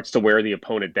it just starts to wear the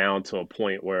opponent down to a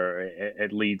point where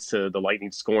it leads to the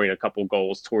Lightning scoring a couple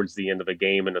goals towards the end of the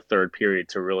game in the third period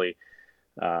to really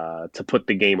to put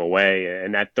the game away.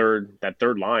 And that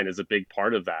third line is a big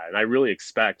part of that. And I really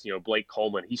expect, Blake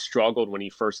Coleman, he struggled when he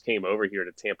first came over here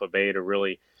to Tampa Bay to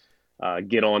really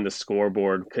get on the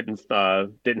scoreboard. Didn't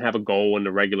have a goal in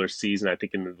the regular season. I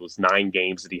think it was 9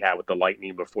 games that he had with the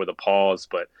Lightning before the pause,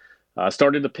 but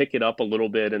started to pick it up a little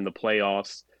bit in the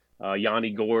playoffs.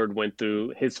 Yanni Gourde went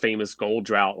through his famous goal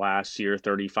drought last year,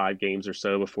 35 games or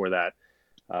so before that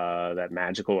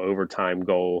magical overtime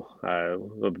goal. I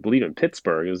believe in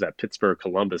Pittsburgh. It was that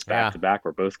Pittsburgh-Columbus back-to-back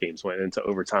where both games went into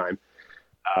overtime.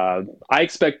 I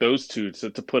expect those two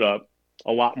to put up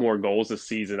a lot more goals this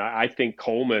season. I think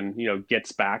Coleman,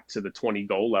 gets back to the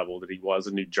 20-goal level that he was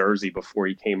in New Jersey before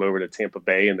he came over to Tampa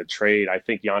Bay in the trade. I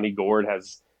think Yanni Gourde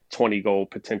has 20-goal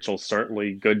potential,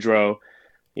 certainly. Goodrow,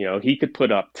 he could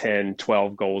put up 10,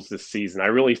 12 goals this season. I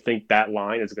really think that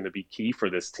line is going to be key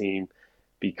for this team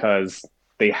because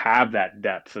they have that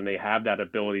depth and they have that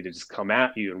ability to just come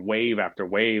at you and wave after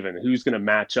wave. And who's going to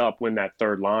match up when that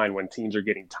third line, when teams are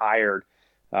getting tired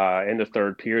in the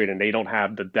third period and they don't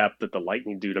have the depth that the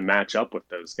Lightning do to match up with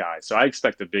those guys. So I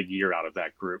expect a big year out of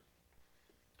that group.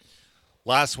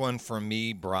 Last one from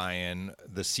me, Brian.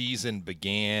 The season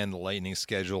began, the Lightning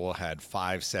schedule had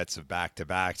 5 sets of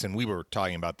back-to-backs, and we were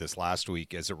talking about this last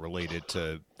week as it related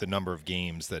to the number of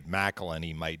games that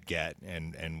McElhinney might get,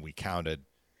 and we counted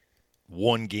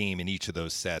 1 game in each of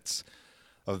those sets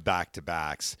of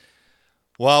back-to-backs.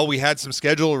 Well, we had some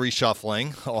schedule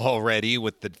reshuffling already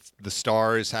with the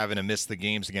Stars having to miss the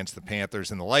games against the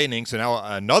Panthers and the Lightning. So now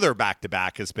another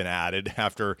back-to-back has been added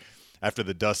after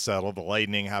the dust settled. The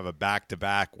Lightning have a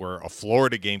back-to-back where a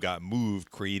Florida game got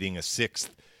moved, creating a 6th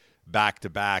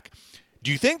back-to-back.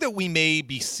 Do you think that we may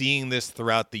be seeing this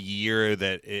throughout the year,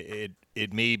 that it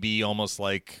it may be almost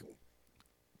like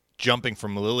jumping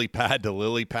from lily pad to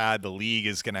lily pad. The league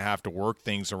is going to have to work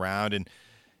things around, and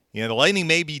the Lightning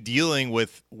may be dealing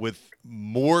with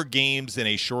more games in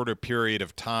a shorter period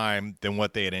of time than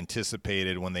what they had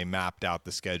anticipated when they mapped out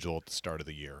the schedule at the start of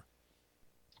the year.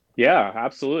 Yeah,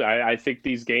 absolutely. I think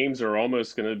these games are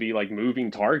almost going to be like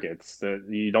moving targets that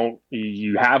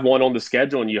you have one on the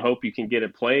schedule and you hope you can get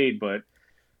it played. But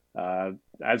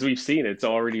as we've seen, it's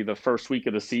already the first week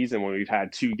of the season when we've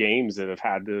had 2 games that have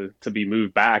had to be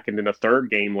moved back, and then a third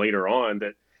game later on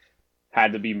that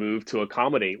had to be moved to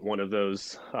accommodate one of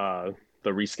those, the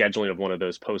rescheduling of one of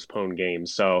those postponed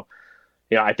games. So,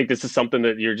 I think this is something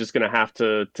that you're just going to have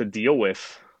to deal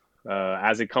with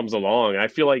as it comes along. And I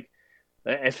feel like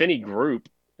if any group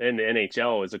in the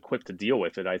NHL is equipped to deal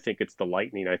with it, I think it's the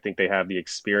Lightning. I think they have the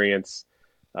experience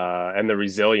and the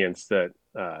resilience that,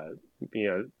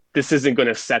 this isn't going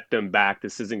to set them back.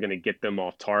 This isn't going to get them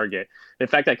off target. In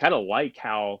fact, I kind of like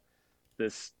how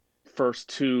this first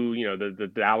 2, the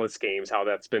Dallas games, how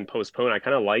that's been postponed. I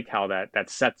kind of like how that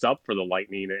sets up for the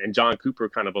Lightning. And John Cooper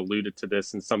kind of alluded to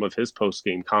this in some of his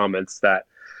post-game comments that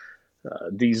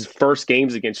these first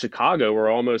games against Chicago were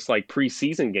almost like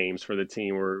preseason games for the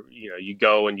team where, you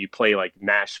go and you play like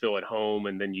Nashville at home,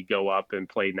 and then you go up and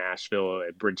play Nashville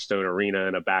at Bridgestone Arena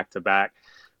in a back-to-back.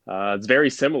 It's very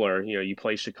similar. You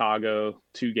play Chicago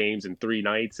 2 games in 3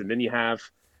 nights, and then you have,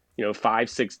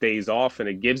 5-6 days off, and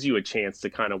it gives you a chance to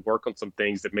kind of work on some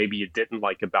things that maybe you didn't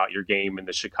like about your game in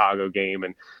the Chicago game,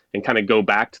 and kind of go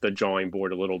back to the drawing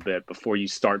board a little bit before you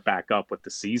start back up with the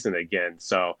season again.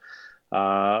 So,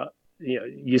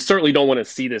 you certainly don't want to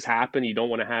see this happen. You don't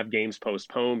want to have games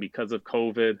postponed because of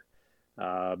COVID,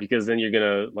 because then you're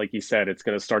going to, like you said, it's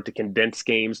going to start to condense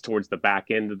games towards the back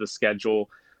end of the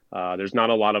schedule. There's not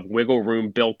a lot of wiggle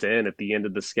room built in at the end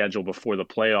of the schedule before the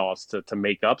playoffs to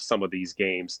make up some of these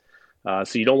games.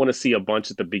 So you don't want to see a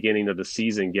bunch at the beginning of the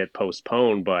season get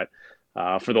postponed. But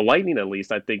for the Lightning, at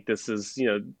least, I think this is,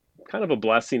 kind of a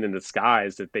blessing in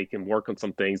disguise that they can work on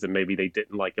some things that maybe they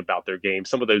didn't like about their game.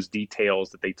 Some of those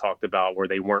details that they talked about where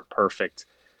they weren't perfect,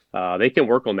 they can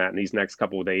work on that in these next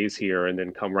couple of days here, and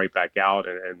then come right back out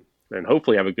and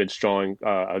hopefully have a good strong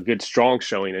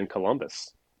showing in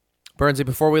Columbus. Burnsy,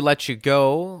 before we let you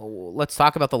go, let's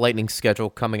talk about the Lightning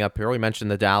schedule coming up here. We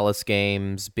mentioned the Dallas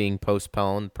games being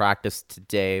postponed, practice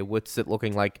today. What's it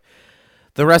looking like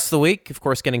the rest of the week? Of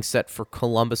course, getting set for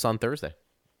Columbus on Thursday.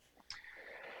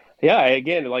 Yeah,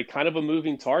 again, like kind of a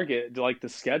moving target, like the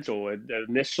schedule.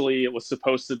 Initially, it was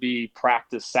supposed to be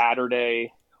practice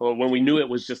Saturday. Well, when we knew it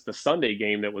was just the Sunday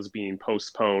game that was being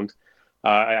postponed,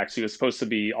 actually it was supposed to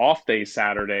be off day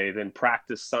Saturday, then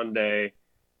practice Sunday,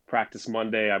 practice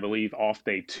Monday, I believe, off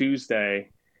day Tuesday,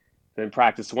 then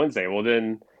practice Wednesday. Well,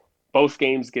 then both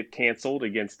games get canceled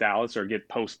against Dallas or get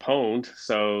postponed.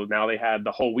 So now they had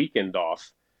the whole weekend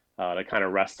off to kind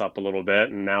of rest up a little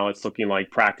bit. And now it's looking like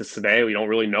practice today. We don't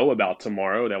really know about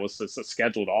tomorrow. That was a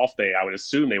scheduled off day. I would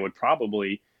assume they would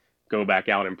probably go back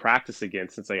out and practice again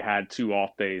since they had 2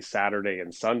 off days, Saturday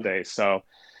and Sunday. So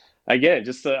again,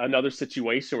 just another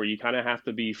situation where you kind of have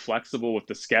to be flexible with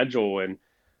the schedule. And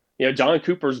John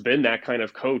Cooper's been that kind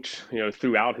of coach,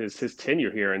 throughout his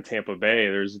tenure here in Tampa Bay.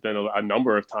 There's been a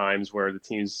number of times where the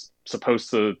team's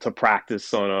supposed to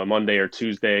practice on a Monday or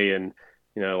Tuesday, and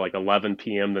like 11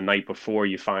 p.m. the night before,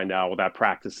 you find out, well, that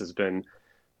practice has been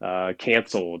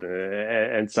canceled.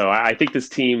 And so I think this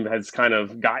team has kind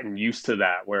of gotten used to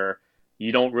that, where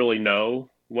you don't really know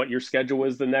what your schedule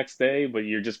is the next day, but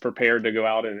you're just prepared to go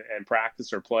out and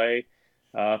practice or play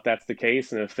if that's the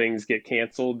case. And if things get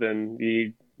canceled, then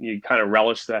you kind of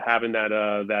relish that, having that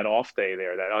off day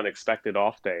there, that unexpected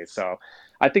off day. So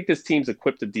I think this team's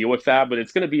equipped to deal with that, but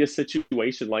it's going to be a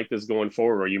situation like this going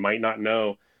forward where you might not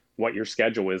know what your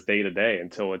schedule is day to day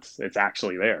until it's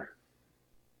actually there.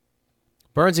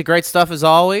 Burnsy, great stuff as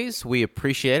always. We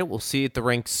appreciate it. We'll see you at the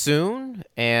rink soon.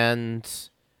 And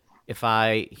if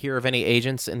I hear of any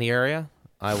agents in the area,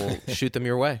 I will shoot them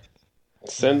your way.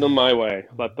 Send them my way.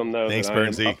 Let them know Thanks, that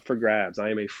Burnsy. I am up for grabs. I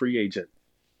am a free agent.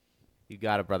 You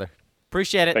got it, brother.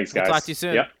 Appreciate it. Thanks, guys. We'll talk to you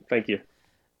soon. Yeah, thank you.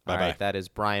 All Bye-bye. right, that is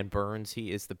Brian Burns.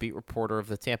 He is the beat reporter of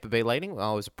the Tampa Bay Lightning. We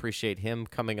always appreciate him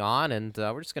coming on, and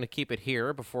we're just going to keep it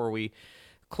here before we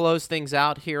close things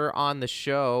out here on the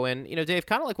show. And, Dave,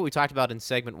 kind of like what we talked about in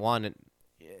segment 1,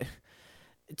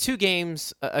 2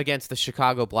 games against the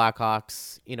Chicago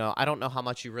Blackhawks, I don't know how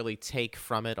much you really take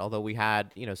from it, although we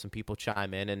had, some people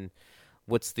chime in, and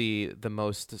what's the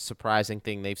most surprising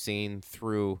thing they've seen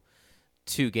through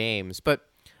 2 games. But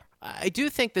I do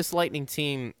think this Lightning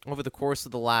team over the course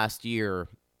of the last year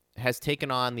has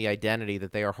taken on the identity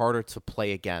that they are harder to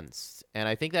play against. And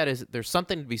I think there's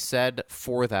something to be said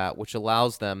for that, which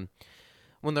allows them,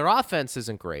 when their offense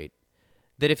isn't great,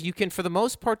 that if you can, for the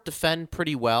most part, defend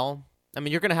pretty well, I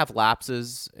mean, you're going to have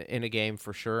lapses in a game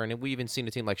for sure. And we even seen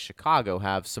a team like Chicago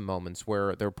have some moments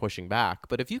where they're pushing back.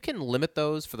 But if you can limit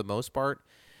those for the most part,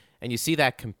 and you see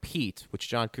that compete, which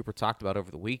John Cooper talked about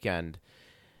over the weekend,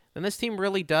 then this team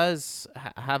really does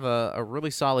have a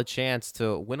really solid chance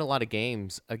to win a lot of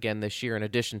games again this year, in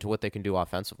addition to what they can do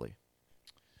offensively.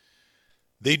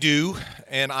 They do,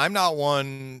 and I'm not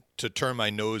one to turn my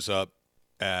nose up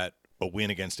at a win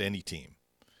against any team,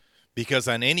 because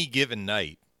on any given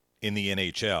night in the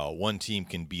NHL, one team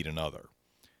can beat another.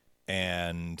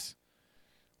 And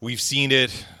we've seen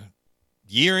it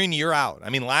year in, year out. I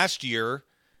mean, last year,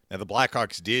 now the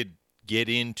Blackhawks did get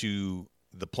into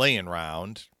the play-in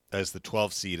round as the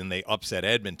 12th seed, and they upset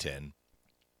Edmonton.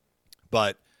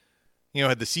 But,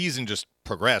 had the season just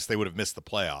progressed, they would have missed the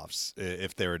playoffs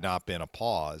if there had not been a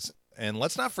pause. And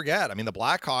let's not forget, I mean, the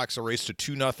Blackhawks erased a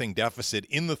 2-0 deficit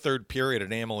in the third period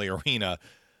at Amalie Arena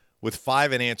with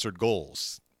 5 unanswered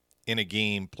goals in a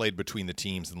game played between the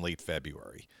teams in late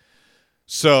February.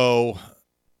 So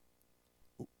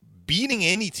beating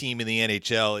any team in the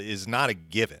NHL is not a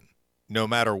given, no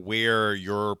matter where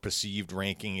your perceived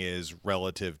ranking is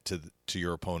relative to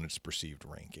your opponent's perceived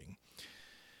ranking.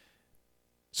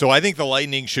 So I think the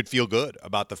Lightning should feel good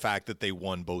about the fact that they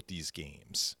won both these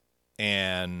games.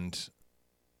 And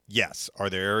yes,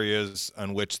 are there areas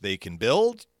on which they can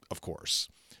build? Of course.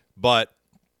 But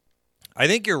I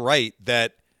think you're right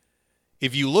that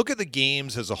if you look at the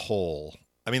games as a whole,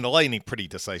 I mean, the Lightning pretty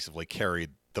decisively carried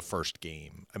the first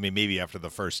game. I mean, maybe after the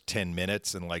first 10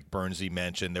 minutes, and like Bernsey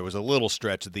mentioned, there was a little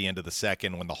stretch at the end of the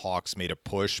second when the Hawks made a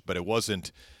push, but it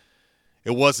wasn't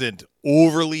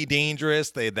overly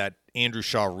dangerous. They had that Andrew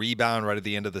Shaw rebound right at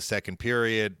the end of the second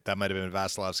period. That might have been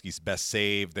Vasilevsky's best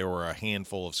save. There were a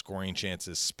handful of scoring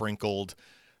chances sprinkled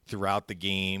throughout the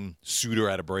game. Suter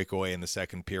had a breakaway in the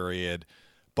second period.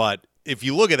 But if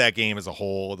you look at that game as a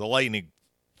whole, the Lightning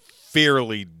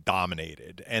fairly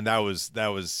dominated, and that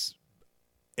was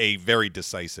a very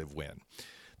decisive win.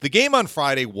 The game on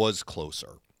Friday was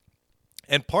closer,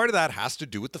 and part of that has to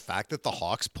do with the fact that the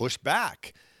Hawks pushed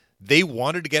back. They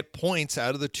wanted to get points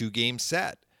out of the 2-game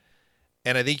set,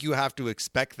 and I think you have to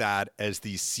expect that as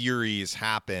these series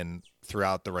happen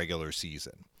throughout the regular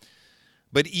season.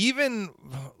 But even,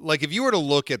 like, if you were to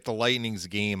look at the Lightning's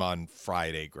game on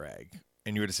Friday, Greg,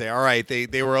 and you were to say, all right,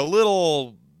 they were a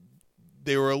little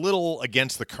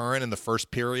against the current in the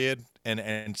first period,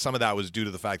 and some of that was due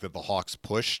to the fact that the Hawks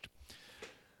pushed.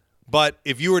 But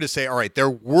if you were to say, all right, their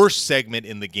worst segment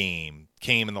in the game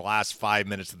came in the last 5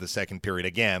 minutes of the second period,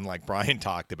 again, like Brian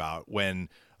talked about, when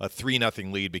a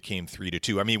 3-0 lead became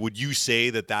 3-2. I mean, would you say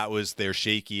that was their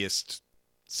shakiest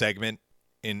segment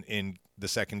in the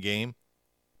second game?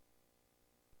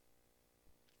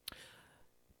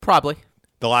 Probably.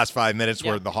 The last 5 minutes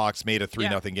where the Hawks made a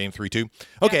 3-0 game 3-2?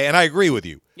 Okay, and I agree with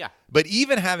you. Yeah. But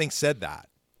even having said that,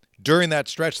 during that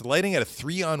stretch, the Lightning had a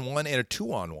 3-on-1 and a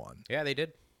 2-on-1. Yeah, they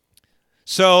did.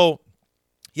 So,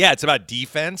 yeah, it's about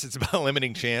defense. It's about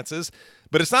limiting chances.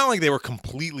 But it's not like they were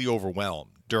completely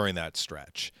overwhelmed during that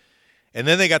stretch. And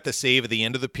then they got the save at the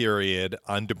end of the period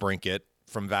on DeBrincat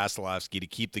from Vasilevsky to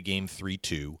keep the game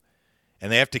 3-2.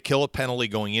 And they have to kill a penalty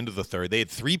going into the third. They had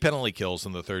 3 penalty kills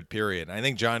in the third period. And I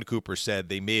think John Cooper said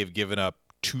they may have given up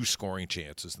 2 scoring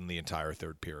chances in the entire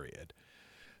third period.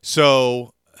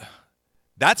 So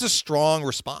that's a strong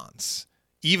response,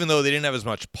 even though they didn't have as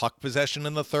much puck possession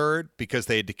in the third because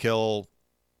they had to kill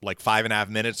like 5.5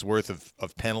 minutes worth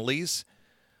of penalties.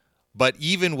 But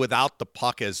even without the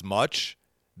puck as much,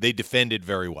 they defended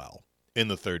very well in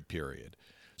the third period.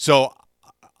 So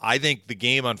I think the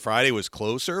game on Friday was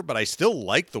closer, but I still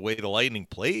like the way the Lightning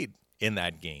played in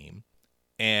that game.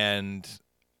 And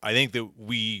I think that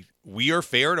we are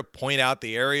fair to point out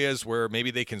the areas where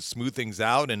maybe they can smooth things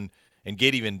out and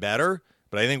get even better.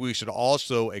 But I think we should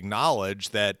also acknowledge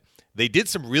that they did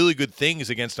some really good things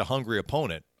against a hungry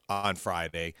opponent on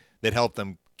Friday that helped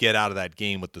them get out of that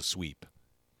game with the sweep.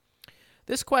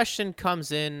 This question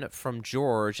comes in from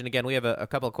George. And again, we have a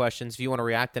couple of questions. If you want to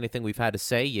react to anything we've had to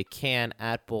say, you can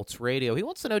at Bolts Radio. He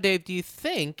wants to know, Dave, do you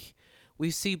think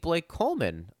we see Blake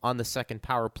Coleman on the second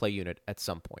power play unit at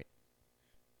some point?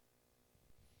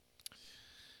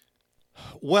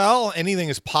 Well, anything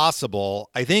is possible.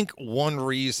 I think one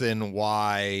reason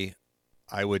why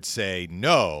I would say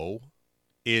no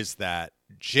is that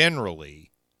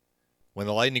generally when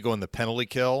the Lightning go in the penalty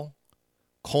kill,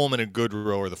 Coleman and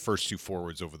Goodrow are the first 2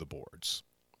 forwards over the boards.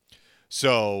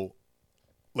 So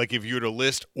like if you were to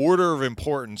list order of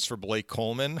importance for Blake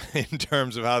Coleman in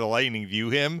terms of how the Lightning view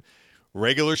him,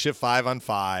 regular shift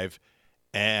 5-on-5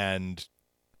 and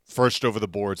first over the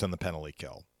boards on the penalty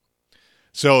kill.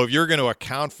 So if you're going to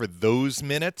account for those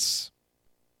minutes,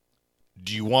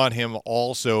 do you want him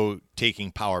also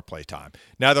taking power play time?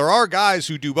 Now, there are guys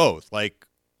who do both, like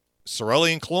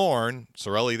Cirelli and Killorn.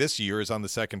 Cirelli this year is on the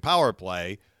second power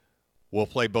play. Will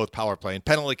play both power play and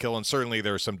penalty kill, and certainly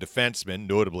there are some defensemen,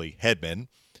 notably Hedman,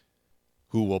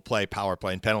 who will play power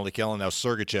play and penalty kill, and now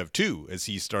Sergachev too, as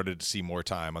he started to see more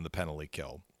time on the penalty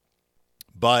kill.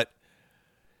 But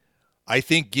I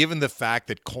think given the fact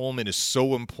that Coleman is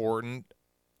so important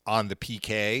on the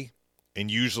PK and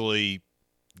usually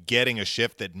getting a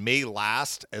shift that may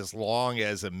last as long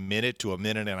as a minute to a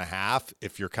minute and a half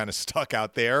if you're kind of stuck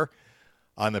out there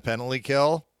on the penalty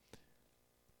kill,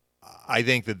 I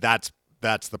think that's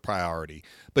the priority.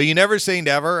 But you never say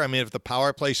never. I mean, if the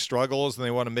power play struggles and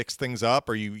they want to mix things up,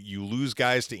 or you lose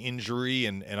guys to injury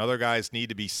and other guys need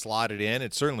to be slotted in,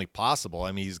 it's certainly possible.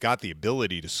 I mean, he's got the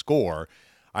ability to score.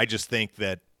 I just think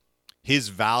that his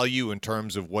value in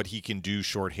terms of what he can do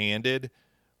shorthanded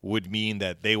would mean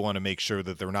that they want to make sure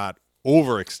that they're not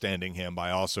overextending him by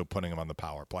also putting him on the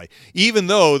power play. Even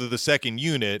though the second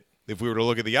unit, if we were to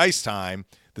look at the ice time,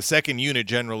 the second unit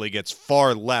generally gets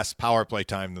far less power play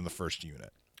time than the first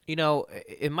unit. You know,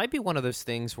 it might be one of those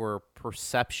things where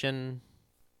perception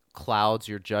clouds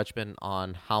your judgment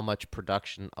on how much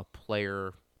production a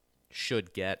player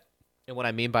should get. And what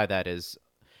I mean by that is,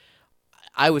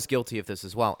 I was guilty of this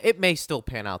as well. It may still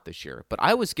pan out this year, but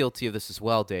I was guilty of this as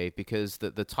well, Dave, because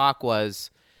the talk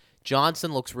was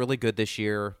Johnson looks really good this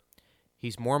year.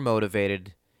 He's more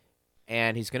motivated,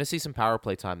 and he's going to see some power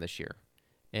play time this year.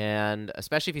 And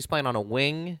especially if he's playing on a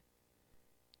wing,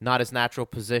 not his natural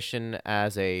position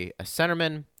as a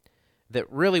centerman,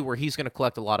 that really where he's going to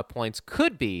collect a lot of points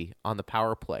could be on the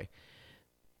power play.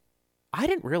 I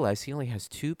didn't realize he only has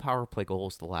 2 power play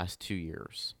goals the last 2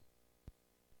 years.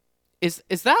 Is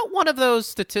that one of those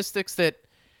statistics that,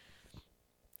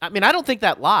 I mean, I don't think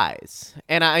that lies.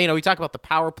 And we talk about the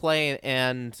power play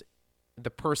and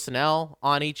the personnel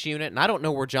on each unit, and I don't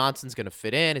know where Johnson's going to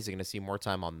fit in. Is he going to see more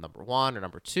time on number 1 or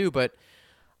number 2? But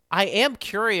I am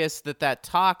curious that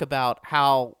talk about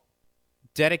how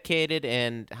dedicated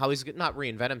and how he's not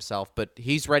reinvent himself, but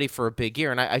he's ready for a big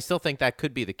year. And I still think that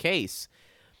could be the case.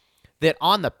 That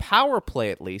on the power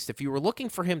play, at least, if you were looking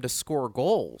for him to score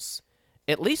goals,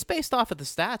 at least based off of the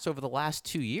stats over the last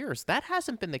 2 years, that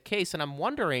hasn't been the case. And I'm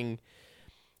wondering,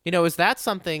 is that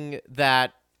something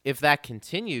that, if that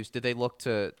continues, do they look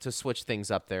to switch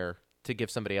things up there to give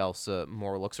somebody else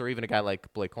more looks, or even a guy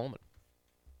like Blake Coleman?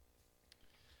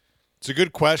 It's a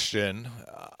good question.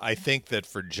 I think that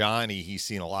for Johnny, he's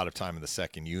seen a lot of time in the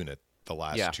second unit the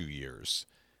last 2 years.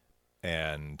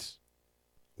 And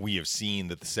we have seen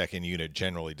that the second unit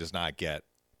generally does not get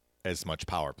as much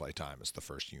power play time as the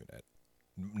first unit.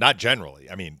 Not generally.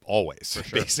 I mean, always,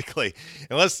 basically.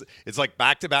 Unless it's like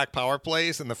back-to-back power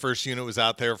plays and the first unit was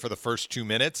out there for the first 2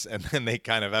 minutes and then they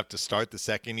kind of have to start the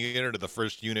second unit, or the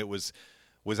first unit was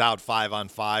out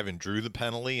 5-on-5 and drew the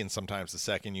penalty, and sometimes the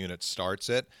second unit starts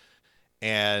it.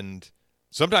 And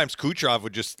sometimes Kucherov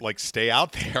would just stay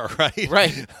out there, right?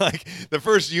 Right. Like the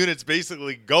first unit's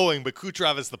basically going, but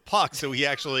Kucherov is the puck, so he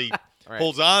actually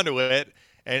holds on to it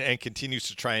and continues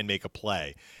to try and make a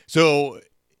play. So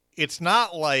it's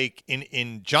not like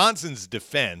in Johnson's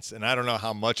defense, and I don't know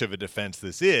how much of a defense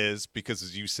this is, because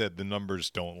as you said, the numbers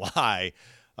don't lie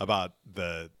about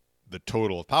the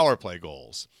total of power play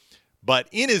goals. But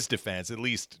in his defense, at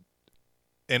least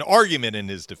an argument in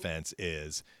his defense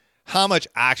is, how much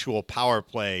actual power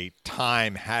play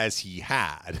time has he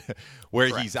had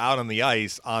where he's out on the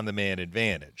ice on the man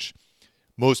advantage?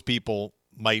 Most people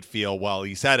might feel, well,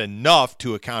 he's had enough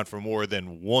to account for more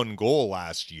than 1 goal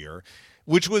last year,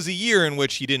 which was a year in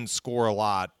which he didn't score a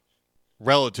lot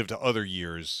relative to other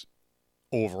years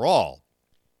overall.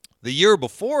 The year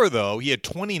before, though, he had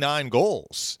 29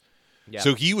 goals. Yeah.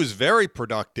 So he was very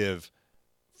productive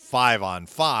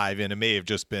 5-on-5, and it may have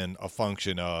just been a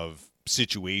function of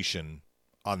situation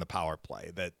on the power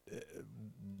play, that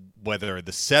whether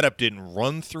the setup didn't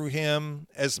run through him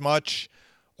as much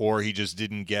or he just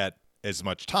didn't get as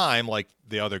much time like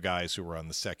the other guys who were on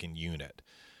the second unit.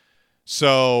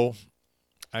 So,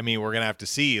 I mean, we're going to have to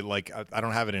see. I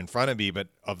don't have it in front of me, but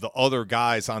of the other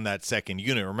guys on that second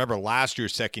unit, remember last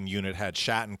year's second unit had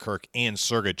Shattenkirk and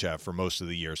Sergachev for most of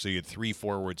the year. So you had 3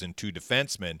 forwards and 2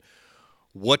 defensemen.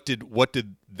 What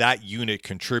did that unit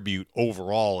contribute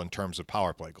overall in terms of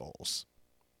power play goals?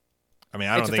 I mean,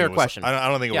 I don't think it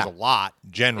was a lot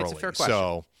generally. It's a fair question.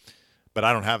 So, but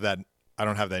I don't have that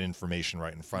have that information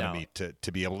right in front of me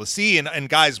to be able to see. And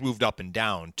guys moved up and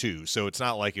down too. So it's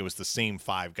not like it was the same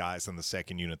 5 guys in the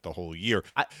second unit the whole year.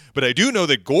 But I do know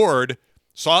that Gord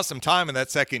saw some time in that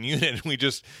second unit, and we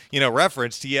just,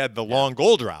 referenced he had the long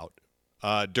goal drought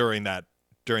during that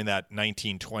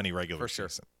 19-20 regular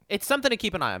season. It's something to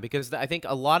keep an eye on, because I think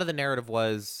a lot of the narrative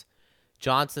was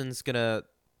Johnson's going to,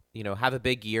 have a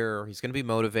big year. He's going to be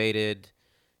motivated.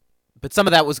 But some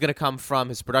of that was going to come from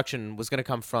his production, was going to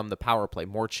come from the power play,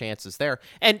 more chances there.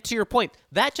 And to your point,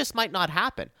 that just might not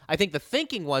happen. I think the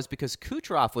thinking was because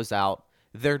Kucherov was out,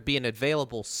 there'd be an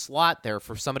available slot there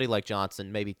for somebody like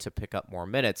Johnson maybe to pick up more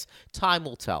minutes. Time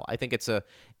will tell. I think it's a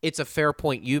fair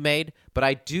point you made, but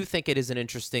I do think it is an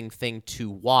interesting thing to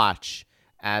watch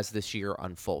as this year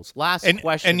unfolds. Last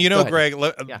question. And Greg,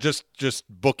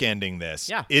 just bookending this.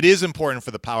 Yeah. It is important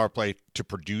for the power play to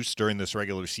produce during this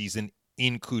regular season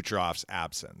in Kucherov's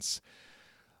absence.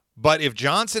 But if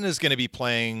Johnson is going to be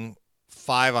playing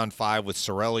 5-on-5 with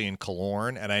Cirelli and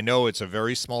Killorn, and I know it's a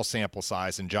very small sample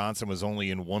size, and Johnson was only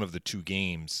in one of the 2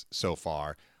 games so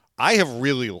far, I have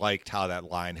really liked how that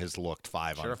line has looked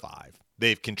 5-on-5.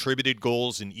 They've contributed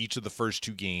goals in each of the first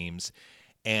 2 games,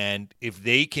 and if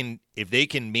they can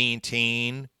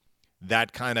maintain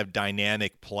that kind of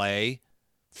dynamic play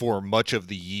for much of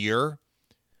the year,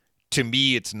 to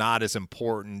me, it's not as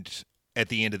important at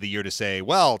the end of the year to say,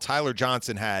 well, Tyler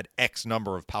Johnson had X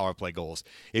number of power play goals.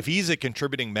 If he's a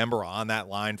contributing member on that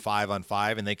line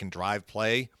 5-on-5 and they can drive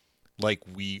play like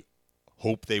we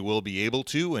hope they will be able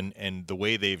to, and the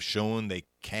way they've shown they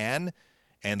can,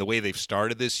 and the way they've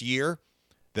started this year,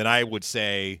 then I would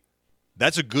say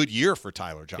that's a good year for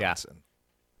Tyler Johnson.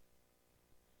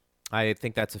 Yeah. I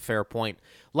think that's a fair point.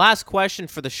 Last question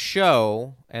for the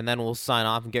show, and then we'll sign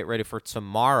off and get ready for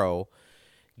tomorrow.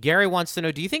 Gary wants to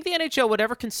know, do you think the NHL would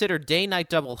ever consider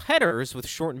day-night doubleheaders with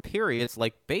shortened periods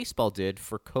like baseball did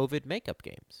for COVID makeup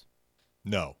games?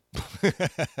 No.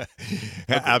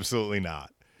 Absolutely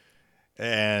not.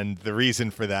 And the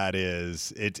reason for that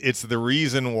is it's the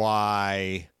reason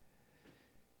why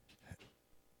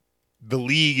the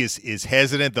league is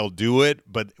hesitant. They'll do it,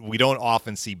 but we don't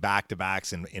often see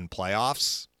back-to-backs in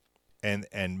playoffs.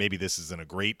 And maybe this isn't a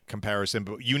great comparison,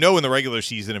 but in the regular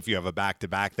season, if you have a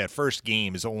back-to-back, that first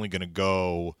game is only going to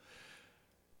go,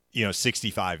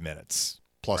 65 minutes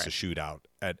plus a shootout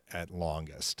at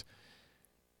longest.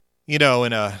 In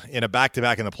a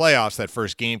back-to-back in the playoffs, that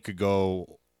first game could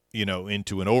go,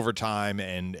 into an overtime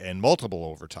and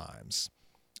multiple overtimes.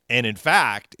 And in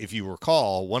fact, if you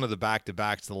recall, one of the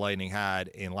back-to-backs the Lightning had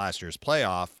in last year's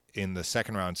playoff in the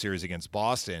second-round series against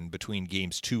Boston between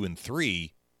games 2 and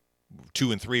 3,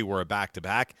 2 and 3 were a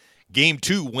back-to-back. Game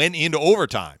 2 went into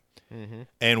overtime. Mm-hmm.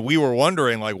 And we were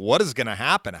wondering, what is going to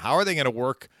happen? How are they going to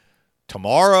work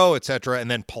tomorrow, et cetera? And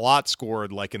then Palat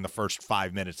scored, in the first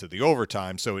 5 minutes of the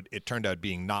overtime, so it turned out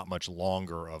being not much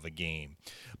longer of a game.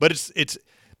 But it's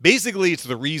basically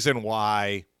the reason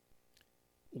why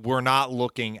we're not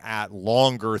looking at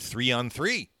longer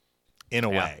 3-on-3 in a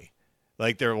way.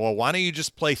 Why don't you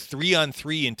just play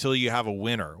 3-on-3 until you have a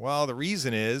winner? Well, the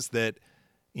reason is that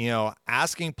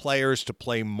asking players to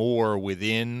play more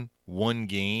within one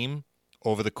game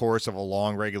over the course of a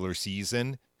long regular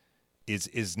season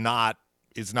is not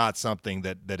something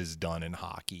that is done in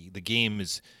hockey. The game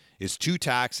is too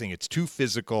taxing, it's too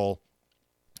physical,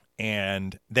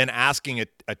 and then asking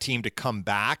a team to come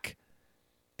back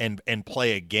and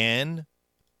play again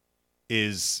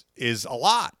is a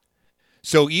lot.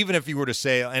 So even if you were to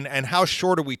say, and how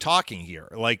short are we talking here?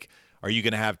 Are you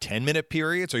going to have 10-minute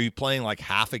periods? Are you playing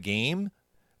half a game?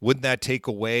 Wouldn't that take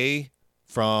away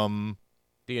from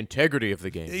the integrity of the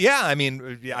game? Yeah, I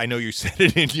mean, I know you said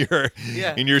it in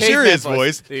your serious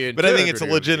voice, but I think it's a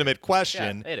legitimate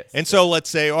question. Yeah, it is. And so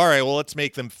let's say, all right, well, let's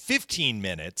make them 15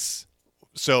 minutes,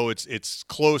 so it's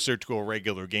closer to a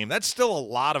regular game. That's still a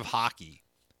lot of hockey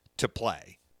to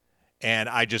play, and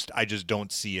I just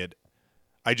don't see it.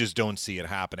 I just don't see it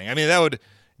happening. I mean,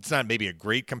 it's not maybe a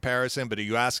great comparison, but are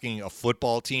you asking a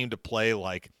football team to play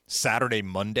Saturday,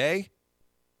 Monday?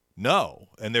 No.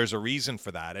 And there's a reason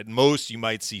for that. At most, you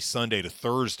might see Sunday to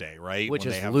Thursday, right? Which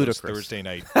when is they have ludicrous. Those Thursday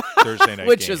night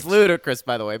Which games. is ludicrous,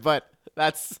 by the way. But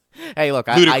that's, hey, look.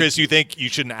 Ludicrous, you think you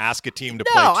shouldn't ask a team to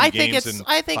play 2 games in 5 days?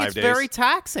 I think it's very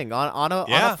taxing on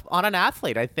an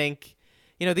athlete. I think,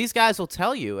 these guys will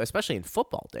tell you, especially in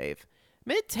football, Dave,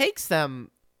 it takes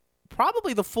them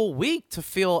probably the full week to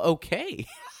feel okay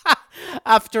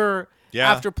after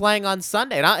playing on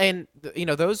Sunday. And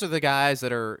those are the guys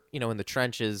that are, in the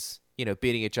trenches,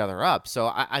 beating each other up.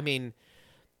 So,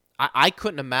 I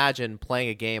couldn't imagine playing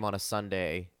a game on a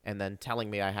Sunday and then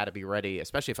telling me I had to be ready,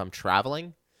 especially if I'm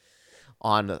traveling,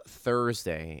 on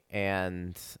Thursday.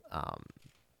 And,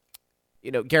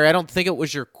 Gary, I don't think it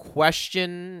was your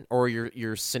question or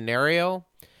your scenario.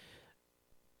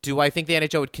 Do I think the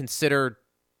NHL would consider,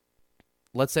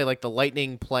 let's say, like the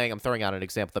Lightning playing, I'm throwing out an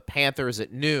example, the Panthers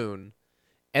at noon,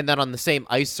 and then on the same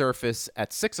ice surface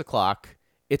at 6 o'clock,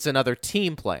 it's another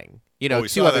team playing.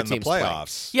 Two other teams playing.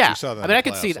 Yeah, I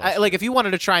could see like if you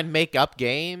wanted to try and make up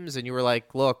games, and you were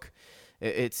like, "Look,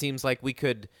 it seems like we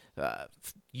could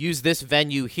use this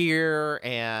venue here,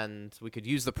 and we could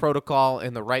use the protocol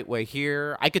in the right way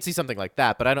here." I could see something like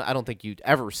that, but I don't think you'd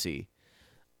ever see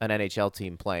an NHL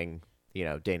team playing,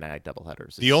 day-night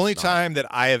doubleheaders. The only time that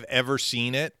I have ever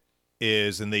seen it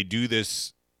is, and they do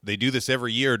this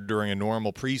every year during a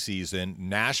normal preseason.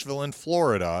 Nashville and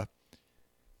Florida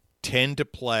tend to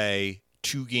play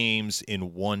 2 games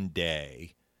in one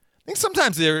day. I think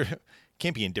sometimes they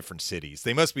can't be in different cities.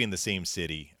 They must be in the same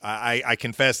city. I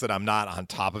confess that I'm not on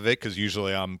top of it because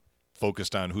usually I'm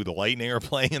focused on who the Lightning are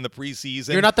playing in the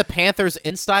preseason. You're not the Panthers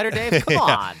insider, Dave? Come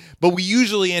on. But we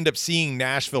usually end up seeing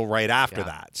Nashville right after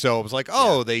that. So it was like,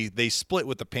 they split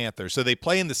with the Panthers. So they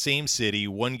play in the same city.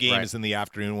 One game is in the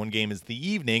afternoon, one game is the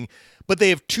evening. But they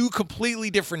have 2 completely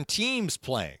different teams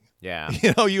playing. Yeah.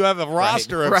 You have a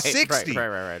roster of 60.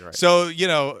 Right. So,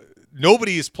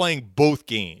 nobody is playing both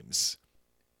games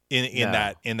in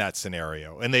that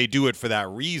scenario. And they do it for that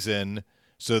reason,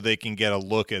 so they can get a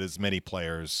look at as many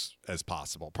players as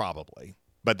possible, probably.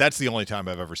 But that's the only time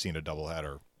I've ever seen a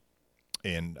doubleheader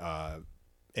in an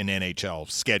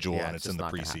NHL schedule, and it's in the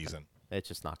preseason. It's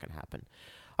just not going to happen.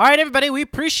 All right, everybody, we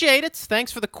appreciate it.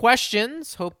 Thanks for the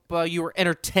questions. Hope you were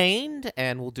entertained,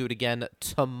 and we'll do it again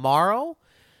tomorrow.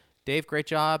 Dave, great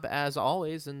job as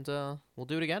always, and we'll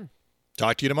do it again.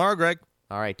 Talk to you tomorrow, Greg.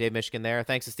 All right, Dave Mishkin there.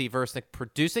 Thanks to Steve Versnick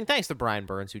producing. Thanks to Brian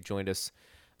Burns, who joined us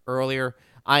earlier.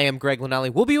 I am Greg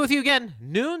Linelli. We'll be with you again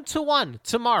noon to 1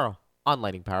 tomorrow on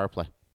Lightning Power Play.